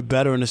little bit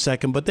better in the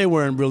second, but they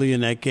weren't really in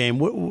that game.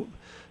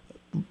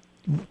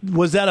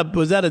 Was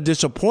that a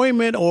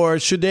disappointment, or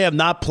should they have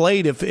not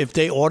played if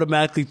they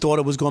automatically thought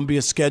it was going to be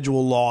a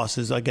schedule loss,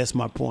 is I guess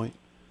my point.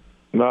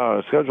 No,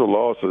 a schedule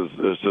loss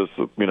is just,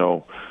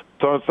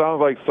 so it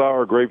sounds like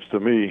sour grapes to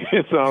me.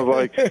 It sounds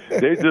like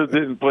they just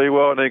didn't play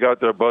well and they got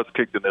their butts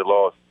kicked and they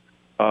lost.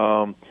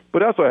 But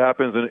that's what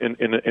happens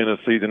in a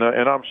season,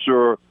 and I'm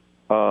sure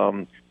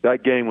that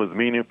game was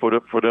meaningful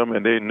for them,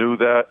 and they knew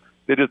that.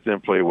 They just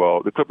didn't play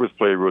well. The Clippers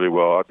played really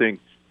well. I think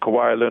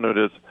Kawhi Leonard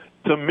is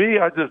 – to me,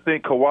 I just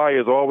think Kawhi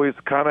has always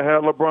kind of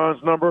had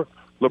LeBron's number.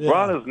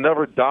 LeBron has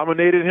never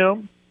dominated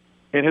him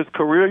in his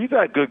career. He's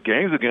had good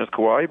games against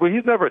Kawhi, but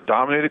he's never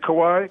dominated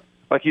Kawhi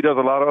like he does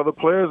a lot of other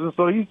players. And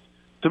so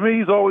to me,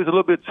 he's always a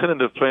little bit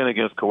tentative playing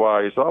against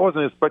Kawhi. So I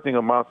wasn't expecting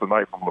a monster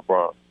night from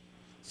LeBron.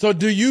 So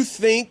do you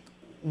think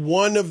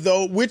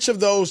which of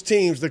those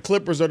teams, the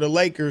Clippers or the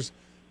Lakers,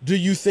 do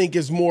you think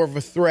is more of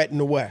a threat in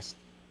the West?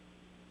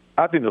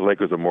 I think the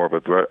Lakers are more of a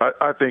threat.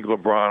 I think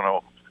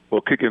LeBron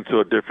will kick into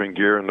a different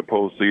gear in the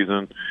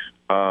postseason.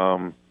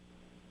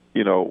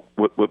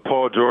 With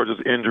Paul George's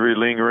injury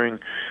lingering,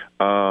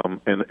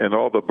 and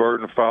all the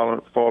burden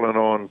falling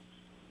on.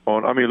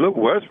 I mean, look,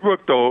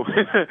 Westbrook though.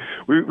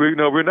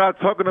 we're not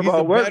talking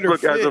about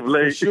Westbrook as of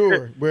late,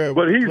 sure.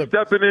 But he's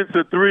stepping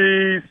into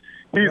threes.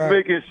 He's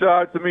making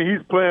shots. I mean,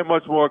 he's playing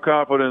much more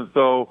confident.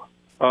 So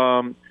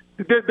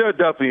they're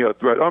definitely a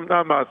threat. I'm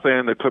not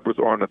saying the Clippers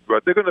aren't a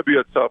threat. They're going to be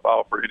a tough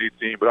out for any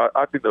team, but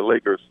I think the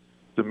Lakers,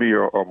 to me,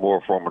 are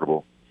more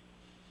formidable.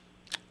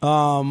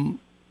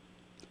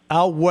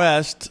 Out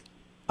west,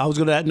 I want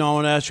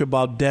to ask you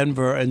about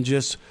Denver and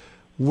just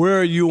where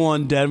are you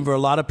on Denver? A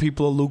lot of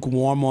people are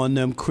lukewarm on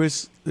them.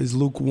 Chris is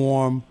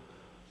lukewarm.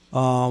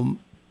 I'd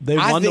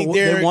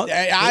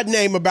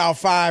name about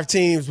 5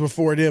 teams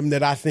before them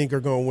that I think are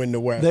going to win the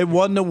West. They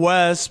won the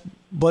West,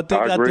 but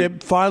they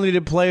finally the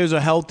players are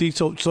healthy.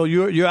 So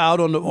you're out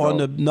on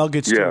the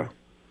Nuggets too.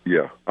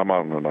 Yeah, I'm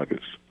out on the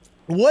Nuggets.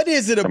 What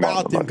is it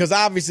about them? Because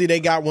obviously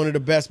they got one of the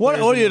best players.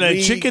 What are they?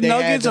 Chicken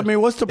nuggets?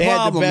 What's the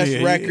problem? They had the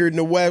best record in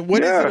the West.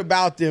 What is it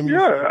about them?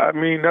 Yeah, I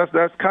mean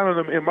that's kind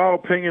of, in my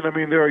opinion. I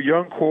mean, they're a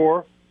young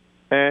core,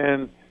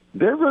 and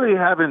they really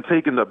haven't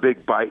taken the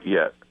big bite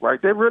yet,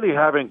 right? They really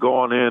haven't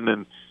gone in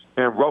and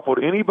ruffled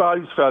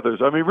anybody's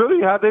feathers. I mean,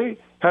 really, had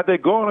they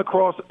gone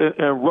across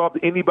and rubbed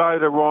anybody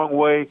the wrong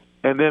way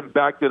and then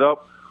backed it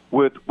up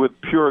with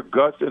pure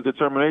guts and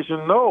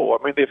determination? No.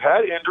 I mean, they've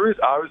had injuries,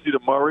 obviously, to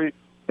Murray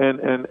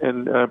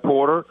and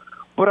Porter,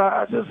 but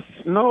I just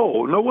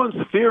no one's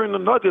fearing the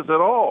Nuggets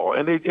at all,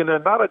 and they're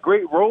not a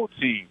great road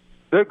team.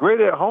 They're great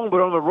at home, but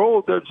on the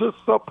road they're just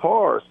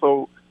subpar.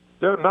 So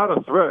they're not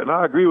a threat. And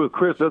I agree with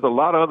Chris. There's a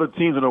lot of other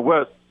teams in the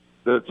West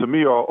that, to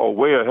me, are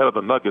way ahead of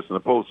the Nuggets in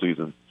the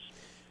postseason.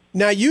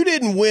 Now, you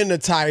didn't win a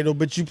title,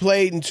 but you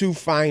played in 2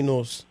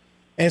 finals.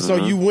 And so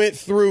you went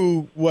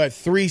through,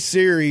 3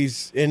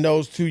 series in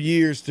those 2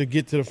 years to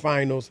get to the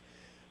finals.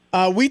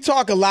 We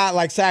talk a lot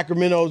like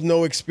Sacramento's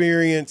no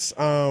experience.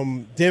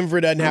 Denver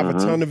doesn't have a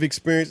ton of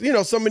experience.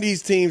 Some of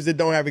these teams that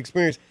don't have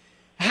experience.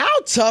 How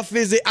tough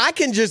is it? I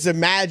can just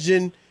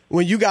imagine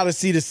when you got to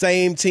see the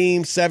same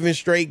team 7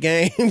 straight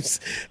games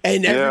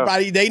and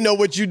everybody, they know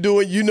what you're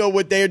doing, you know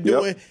what they're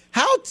doing. Yep.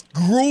 How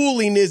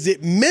grueling is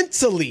it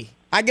mentally,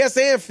 I guess,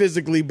 and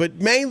physically, but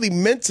mainly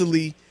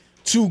mentally,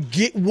 to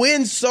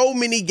win so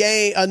many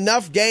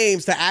enough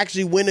games to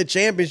actually win a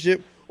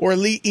championship or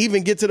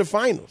even get to the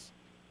finals.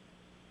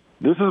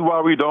 This is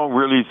why we don't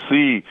really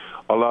see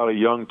a lot of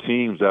young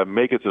teams that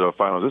make it to the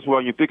finals. This is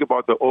why you think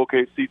about the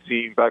OKC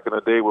team back in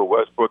the day with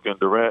Westbrook and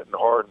Durant and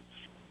Harden.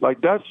 Like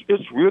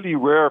it's really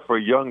rare for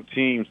young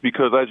teams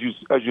because as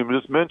you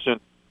just mentioned,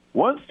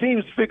 once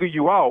teams figure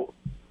you out,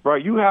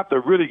 right, you have to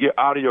really get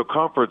out of your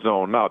comfort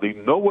zone. Now they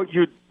know what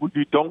you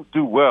don't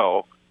do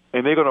well,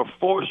 and they're going to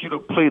force you to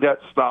play that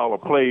style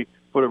of play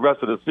for the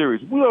rest of the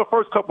series. The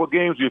first couple of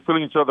games you're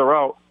filling each other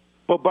out,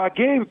 but by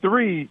game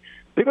 3,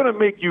 they're going to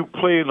make you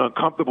play an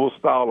uncomfortable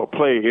style of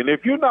play. And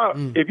if you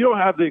don't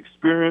have the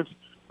experience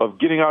of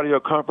getting out of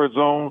your comfort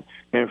zone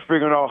and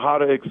figuring out how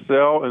to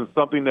excel in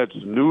something that's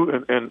new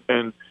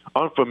and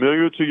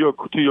unfamiliar to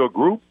your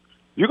group,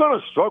 you're going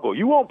to struggle.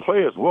 You won't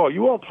play as well.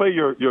 You won't play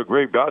your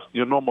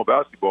normal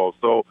basketball.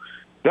 So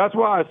that's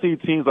why I see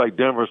teams like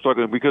Denver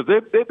struggling because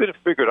they've been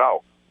figured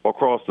out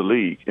across the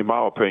league, in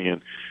my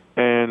opinion.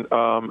 And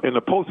in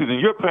the postseason,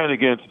 you're playing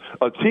against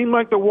a team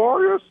like the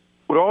Warriors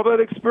with all that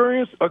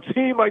experience, a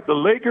team like the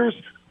Lakers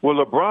with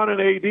LeBron and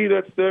AD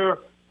that's there.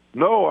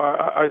 No,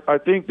 I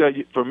think that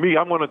for me,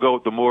 I'm going to go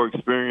with the more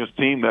experienced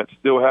team that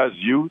still has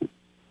youth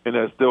and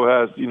that still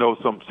has,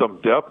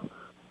 some depth.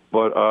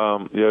 But,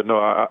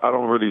 I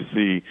don't really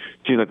see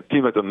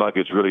team like the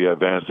Nuggets really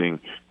advancing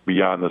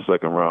beyond the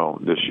second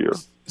round this year.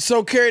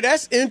 So, Kerry,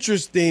 that's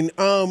interesting.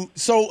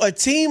 So a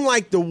team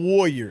like the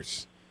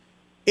Warriors,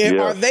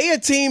 are they a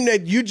team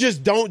that you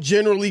just don't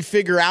generally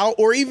figure out?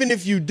 Or even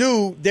if you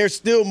do, they're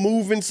still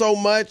moving so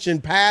much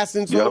and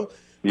passing so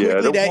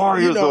quickly that,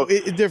 Warriors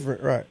it's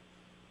different, right?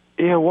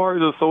 Yeah,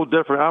 Warriors are so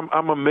different.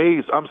 I'm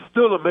amazed. I'm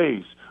still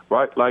amazed,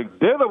 right? Like,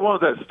 they're the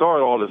ones that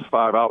started all this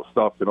 5-out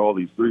stuff and all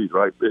these threes,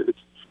 right? It's,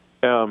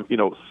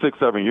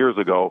 6-7 years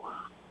ago.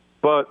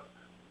 But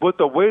with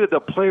the way that the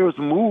players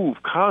move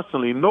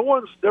constantly,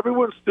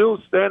 everyone's still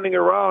standing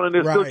around and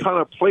they're still trying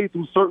to play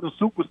through certain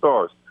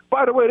superstars.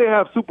 By the way, they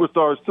have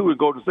superstars too in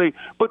Golden State,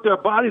 but their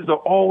bodies are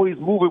always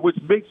moving,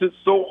 which makes it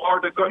so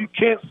hard to guard. You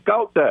can't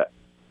scout that.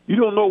 You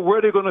don't know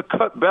where they're going to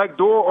cut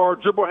backdoor or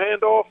dribble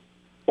handoff,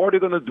 or they're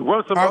going to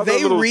run some other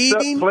little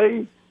step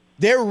play.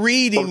 They're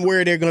reading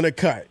where they're going to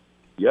cut.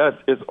 Yes,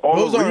 it's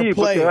all read,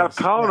 but they have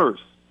counters.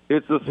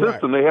 It's a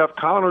system. They have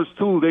counters,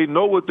 too. They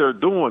know what they're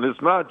doing.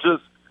 It's not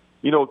just,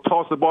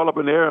 toss the ball up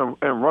in the air and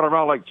run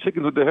around like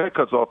chickens with their head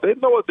cuts off. They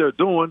know what they're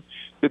doing.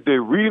 If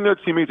they're reading their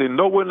teammates, they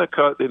know when to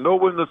cut. They know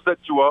when to set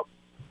you up.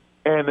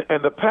 And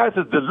the pass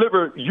is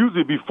delivered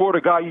usually before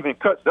the guy even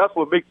cuts. That's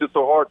what makes it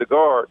so hard to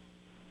guard.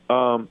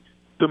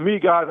 To me,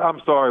 guys,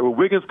 I'm sorry. With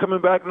Wiggins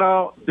coming back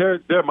now,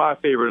 they're my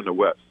favorite in the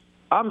West.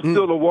 I'm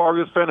still a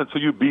Warriors fan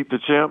until you beat the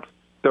champs.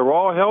 They're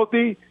all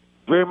healthy.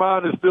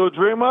 Draymond is still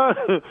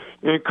Draymond,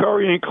 and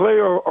Curry and Clay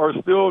are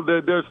still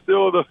they're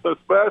still the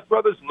Splash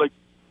Brothers. Like,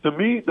 to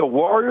me, the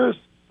Warriors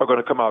are going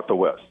to come out the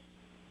West.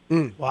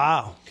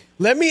 Wow.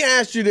 Let me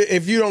ask you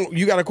if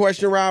you got a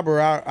question, Rob, or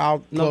I'll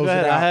close go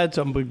ahead. it out. I had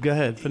some, but go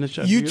ahead. Finish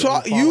up. You've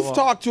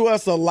talked to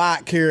us a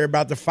lot, Kerry,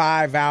 about the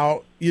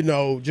 5-out.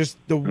 Just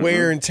the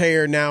wear and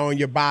tear now on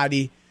your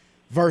body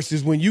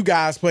versus when you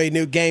guys played.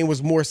 The game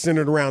was more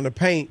centered around the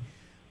paint.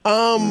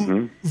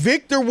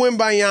 Victor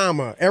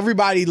Wembanyama,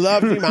 everybody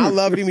loved him. I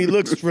loved him. He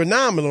looks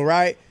phenomenal,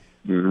 right?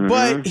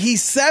 But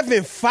he's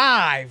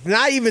 7'5",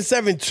 not even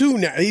 7'2"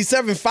 now. He's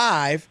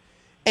 7'5",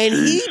 and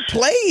he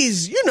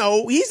plays,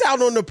 he's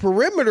out on the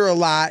perimeter a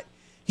lot.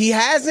 He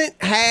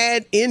hasn't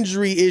had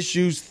injury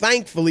issues,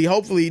 thankfully.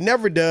 Hopefully he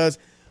never does.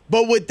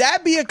 But would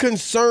that be a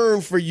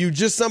concern for you,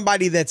 just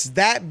somebody that's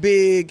that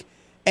big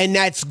and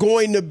that's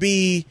going to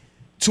be,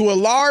 to a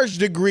large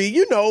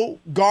degree,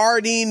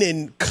 guarding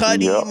and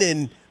cutting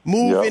and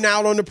moving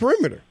out on the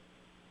perimeter?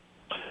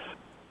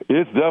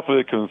 It's definitely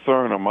a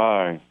concern of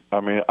mine. I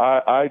mean,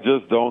 I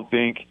just don't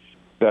think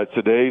that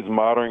today's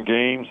modern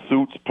game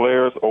suits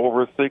players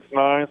over 6'9",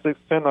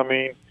 6'10". I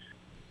mean,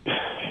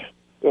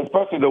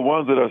 especially the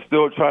ones that are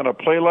still trying to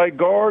play like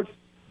guards.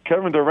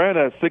 Kevin Durant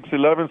at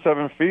 6'11",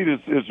 7 feet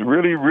is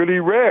really, really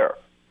rare.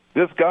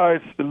 This guy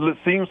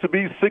seems to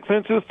be 6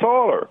 inches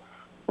taller,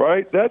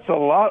 right? That's a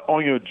lot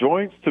on your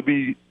joints to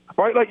be,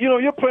 right? Like,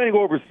 you're playing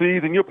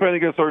overseas and you're playing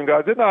against certain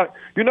guys.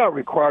 You're not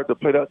required to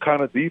play that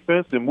kind of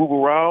defense and move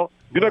around.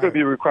 You're not going to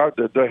be required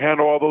to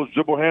handle all those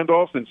dribble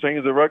handoffs and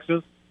change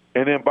directions.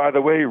 And then, by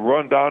the way,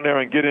 run down there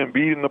and get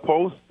Embiid in the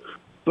post.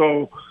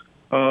 So,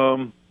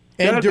 and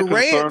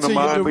Durant, to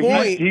your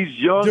point, he's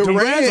young.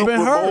 Durant's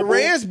been hurt.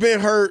 Durant's been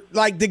hurt.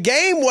 Like, the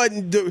game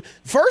wasn't the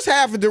first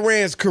half of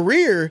Durant's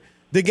career.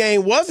 The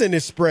game wasn't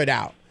as spread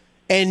out,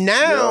 and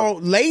now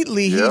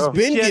lately he's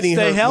been getting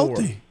hurt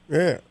healthy.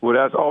 More. Yeah. Well,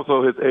 that's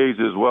also his age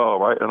as well,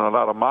 right? And a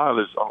lot of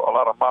miles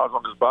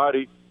on his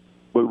body.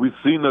 But we've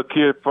seen the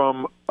kid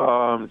from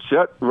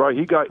Chet, right?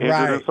 He got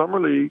injured in summer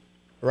league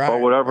or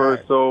whatever.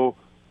 Right. So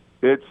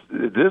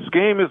this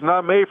game is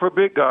not made for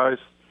big guys.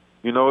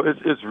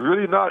 It's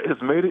really not.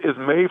 It's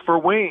made for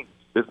wings.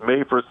 It's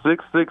made for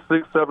 6'6",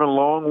 6'7"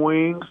 long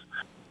wings,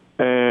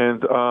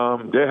 and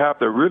they have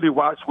to really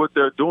watch what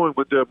they're doing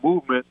with their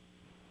movement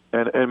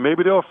and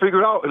maybe they'll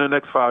figure it out in the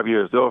next 5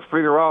 years. They'll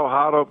figure out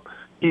how to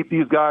keep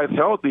these guys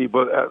healthy.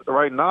 But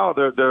right now,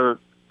 they're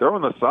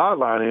on the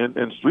sideline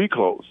in street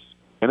clothes,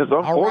 and it's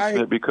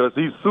unfortunate because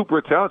he's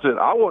super talented.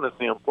 I want to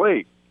see him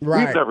play.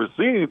 Right. We've never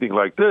seen anything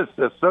like this.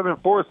 At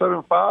 7'4",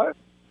 7'5",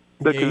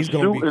 that can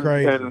shoot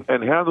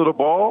and handle the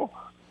ball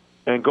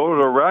and go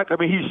to the rack. I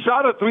mean, he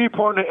shot a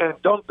three-pointer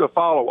and dunked the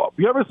follow-up.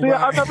 You ever seen it?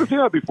 I've never seen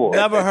that before.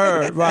 Never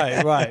heard.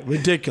 Right.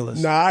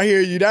 Ridiculous. Nah, I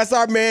hear you. That's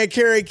our man,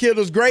 Kerry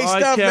Kittles. Great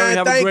stuff, Kerry, man.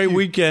 have Thank a great you.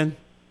 weekend.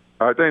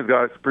 All right, thanks,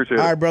 guys. Appreciate it.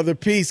 All right, brother.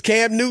 Peace.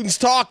 Cam Newton's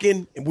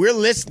talking, and we're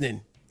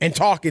listening and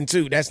talking,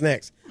 too. That's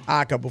next.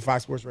 Couple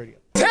Fox Sports Radio.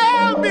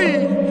 Tell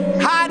me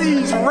how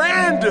these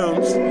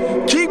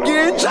randoms keep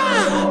getting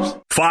jobs.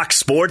 Fox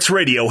Sports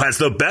Radio has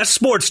the best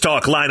sports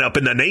talk lineup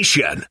in the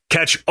nation.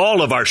 Catch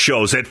all of our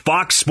shows at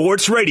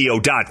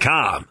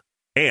foxsportsradio.com.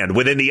 And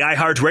within the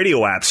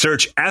iHeartRadio app,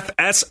 search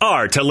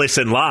FSR to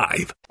listen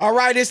live. All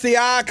right, it's the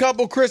Odd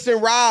Couple, Chris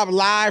and Rob,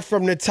 live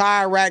from the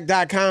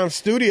TireRack.com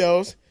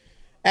studios.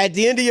 At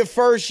the end of your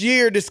first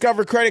year,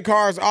 Discover credit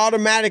cards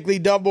automatically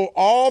double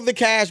all the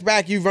cash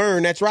back you've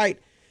earned. That's right.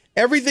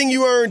 Everything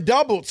you earn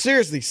doubled.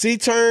 Seriously. See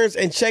terms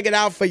and check it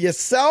out for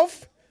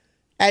yourself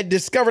at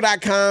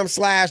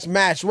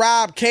discover.com/match.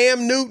 Rob,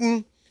 Cam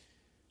Newton,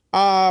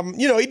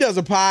 he does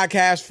a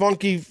podcast,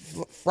 Funky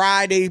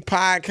Friday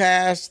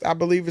podcast, I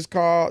believe it's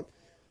called.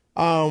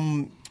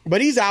 But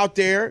he's out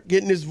there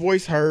getting his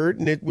voice heard,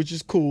 which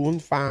is cool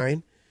and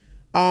fine.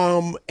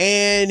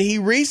 And he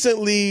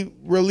recently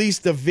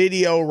released a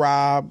video,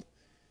 Rob,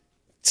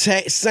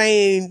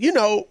 saying,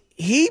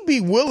 he'd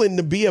be willing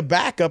to be a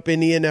backup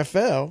in the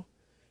NFL.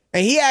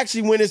 And he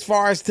actually went as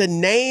far as to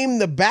name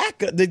the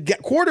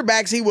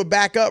quarterbacks he would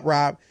back up,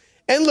 Rob.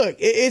 And look,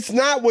 it's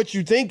not what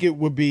you think it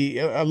would be,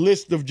 a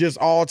list of just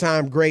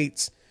all-time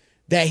greats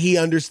that he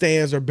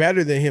understands are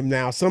better than him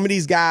now. Some of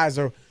these guys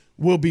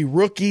will be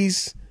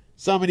rookies.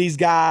 Some of these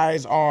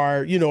guys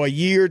are, a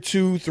year,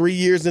 2, 3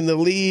 years in the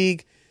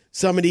league.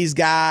 Some of these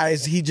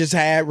guys he just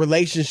had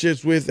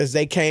relationships with as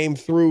they came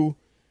through,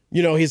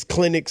 his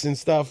clinics and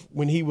stuff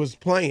when he was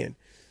playing.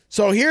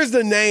 So here's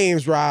the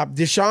names, Rob.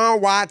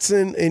 Deshaun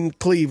Watson in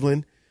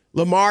Cleveland,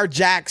 Lamar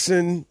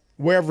Jackson,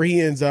 wherever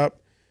he ends up,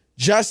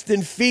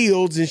 Justin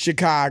Fields in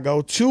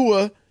Chicago,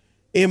 Tua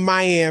in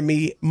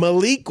Miami,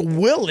 Malik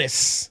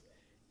Willis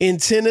in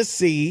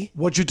Tennessee.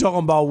 What you talking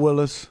about,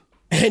 Willis?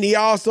 And he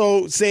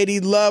also said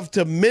he'd love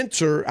to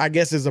mentor, I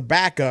guess as a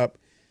backup,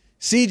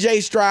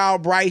 C.J.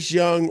 Stroud, Bryce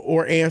Young,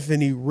 or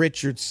Anthony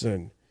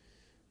Richardson.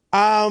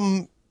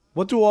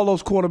 What do all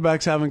those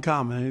quarterbacks have in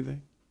common?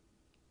 Anything?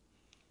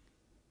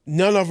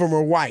 None of them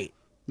are white.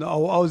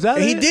 No, is that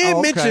he it?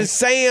 did mention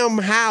Sam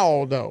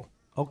Howell, though.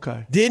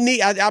 Okay. Didn't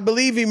he? I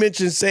believe he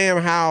mentioned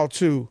Sam Howell,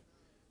 too.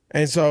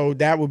 And so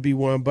that would be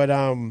one. But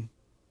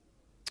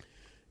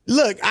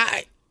look,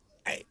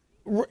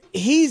 look,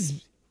 we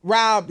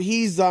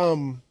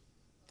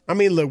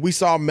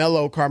saw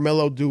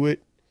Carmelo do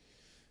it.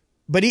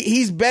 But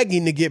he's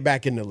begging to get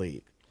back in the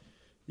league.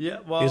 Yeah,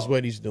 well, is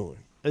what he's doing.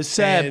 It's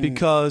sad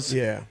because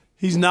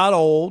he's not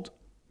old,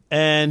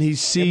 and he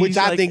sees, which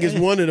I think is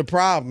one of the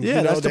problems.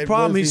 Yeah, that's the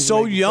problem. He's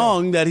so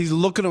young that he's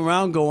looking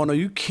around, going, "Are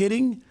you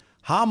kidding?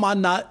 How am I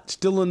not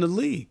still in the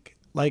league?"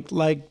 Like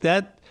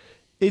that.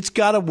 It's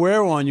got to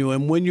wear on you,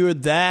 and when you're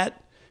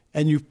that,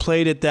 and you've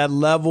played at that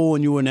level,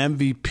 and you're an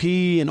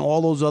MVP, and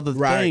all those other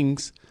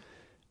things.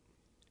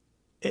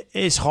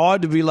 It's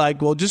hard to be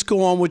like, well, just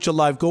go on with your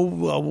life.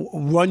 Go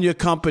run your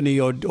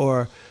company or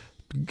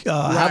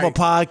have a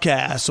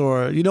podcast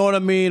or, you know what I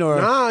mean?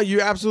 Or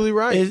you're absolutely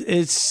right.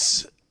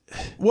 It's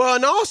well,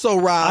 and also,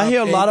 Rob, I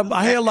hear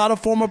a lot of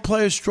former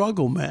players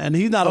struggle, man. And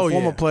he's not a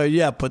former player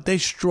yet, but they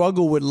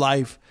struggle with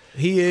life.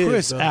 He is,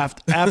 Chris,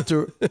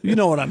 after you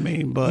know what I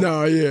mean. But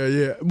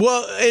yeah.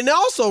 Well, and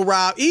also,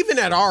 Rob, even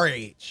at our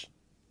age,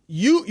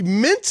 you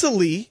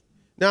mentally.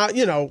 Now,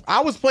 I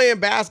was playing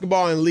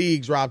basketball in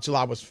leagues, Rob, till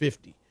I was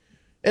 50.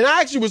 And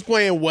I actually was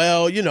playing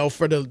well,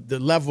 for the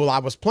level I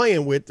was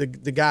playing with,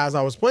 the guys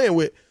I was playing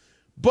with.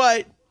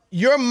 But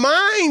your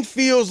mind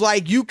feels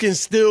like you can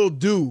still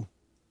do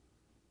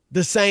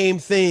the same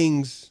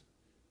things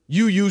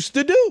you used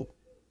to do.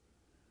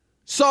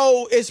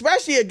 So,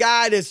 especially a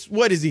guy that's,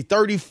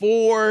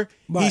 34?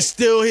 Right.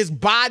 His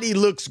body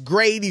looks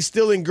great. He's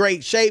still in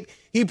great shape.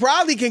 He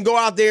probably can go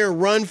out there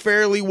and run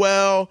fairly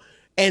well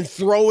and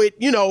throw it,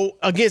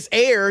 against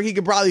air. He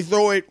could probably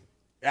throw it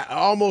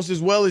almost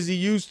as well as he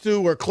used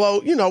to or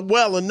close,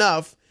 well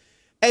enough.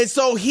 And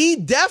so he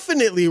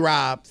definitely,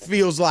 Rob,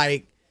 feels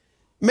like,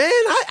 man,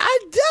 I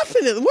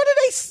definitely, what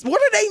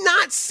are they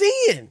not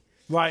seeing?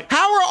 Right.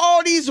 How are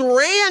all these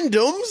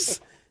randoms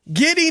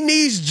getting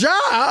these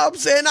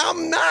jobs and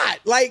I'm not?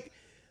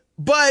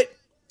 But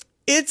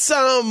it's,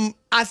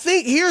 I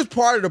think here's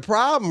part of the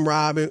problem,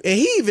 Rob, and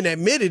he even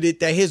admitted it,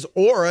 that his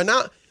aura,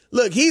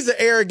 look, he's an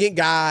arrogant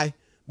guy,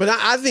 but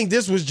I think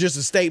this was just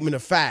a statement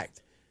of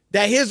fact,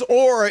 that his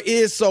aura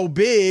is so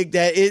big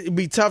that it'd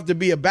be tough to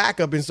be a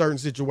backup in certain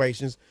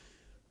situations.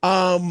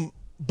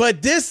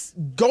 But this,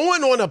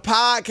 going on a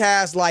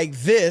podcast like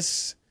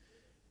this,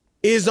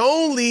 is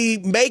only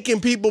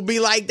making people be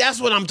like, that's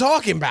what I'm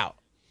talking about.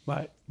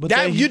 Right. But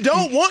that you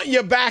don't want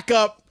your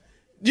backup,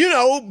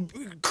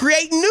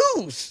 creating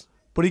news.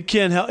 But he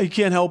can't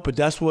help it.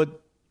 That's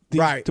what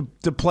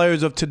the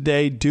players of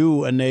today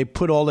do, and they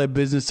put all their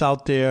business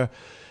out there.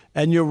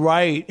 And you're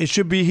right. He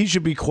should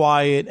be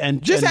quiet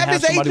and just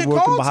have somebody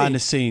working behind the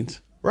scenes.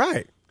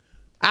 Right.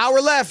 Hour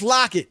left.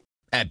 Lock it.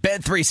 At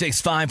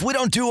Bet365, we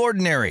don't do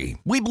ordinary.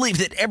 We believe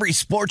that every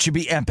sport should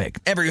be epic.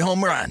 Every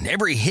home run,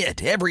 every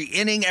hit, every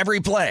inning, every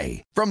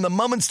play. From the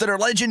moments that are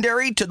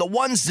legendary to the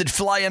ones that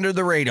fly under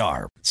the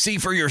radar. See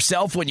for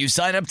yourself when you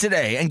sign up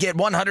today and get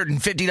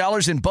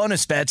 $150 in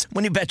bonus bets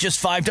when you bet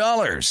just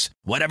 $5.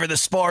 Whatever the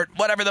sport,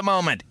 whatever the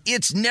moment,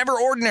 it's never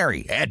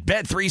ordinary at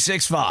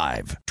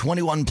Bet365.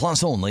 21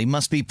 plus only.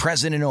 Must be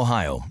present in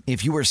Ohio.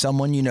 If you or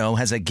someone you know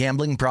has a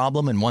gambling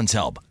problem and wants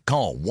help,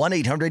 call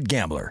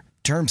 1-800-GAMBLER.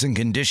 Terms and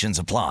conditions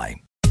apply.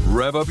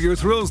 Rev up your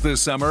thrills this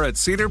summer at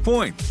Cedar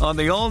Point on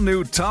the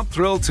all-new Top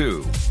Thrill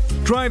 2.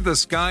 Drive the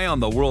sky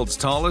on the world's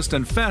tallest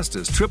and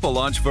fastest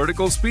triple-launch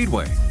vertical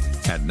speedway.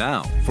 And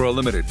now, for a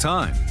limited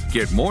time,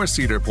 get more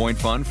Cedar Point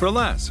fun for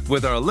less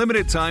with our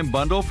limited-time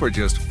bundle for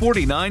just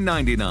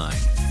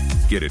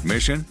 $49.99. Get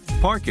admission,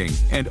 parking,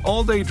 and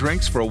all-day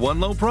drinks for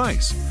one low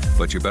price.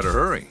 But you better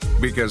hurry,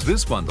 because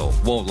this bundle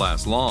won't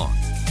last long.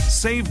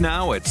 Save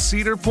now at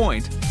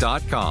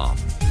cedarpoint.com.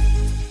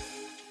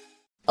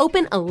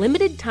 Open a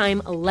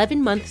limited-time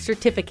 11-month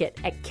certificate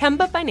at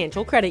Kemba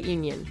Financial Credit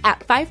Union. At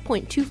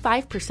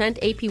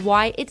 5.25%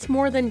 APY, it's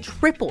more than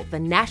triple the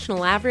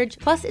national average,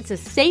 plus it's a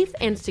safe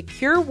and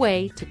secure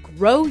way to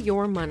grow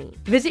your money.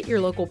 Visit your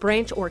local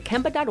branch or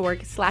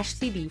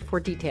kemba.org/CD for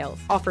details.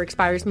 Offer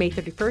expires May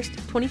 31st,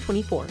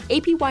 2024.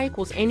 APY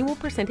equals annual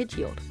percentage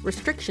yield.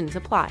 Restrictions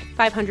apply.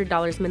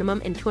 $500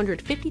 minimum and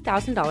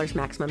 $250,000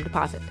 maximum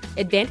deposit.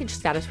 Advantage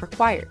status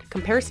required.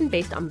 Comparison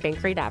based on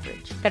bank rate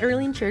average.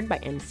 Federally insured by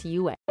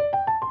NCUA.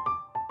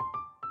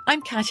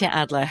 I'm Katya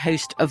Adler,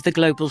 host of The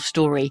Global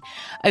Story.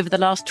 Over the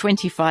last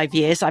 25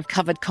 years, I've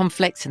covered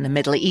conflicts in the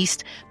Middle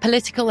East,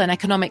 political and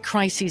economic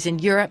crises in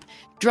Europe,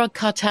 drug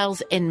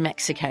cartels in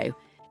Mexico.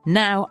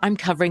 Now I'm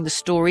covering the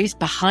stories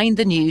behind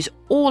the news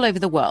all over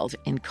the world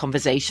in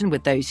conversation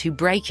with those who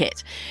break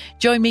it.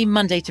 Join me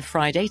Monday to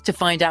Friday to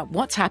find out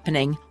what's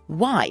happening,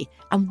 why,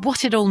 and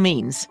what it all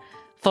means.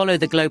 Follow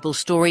The Global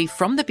Story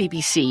from the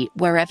BBC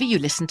wherever you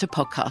listen to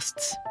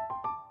podcasts.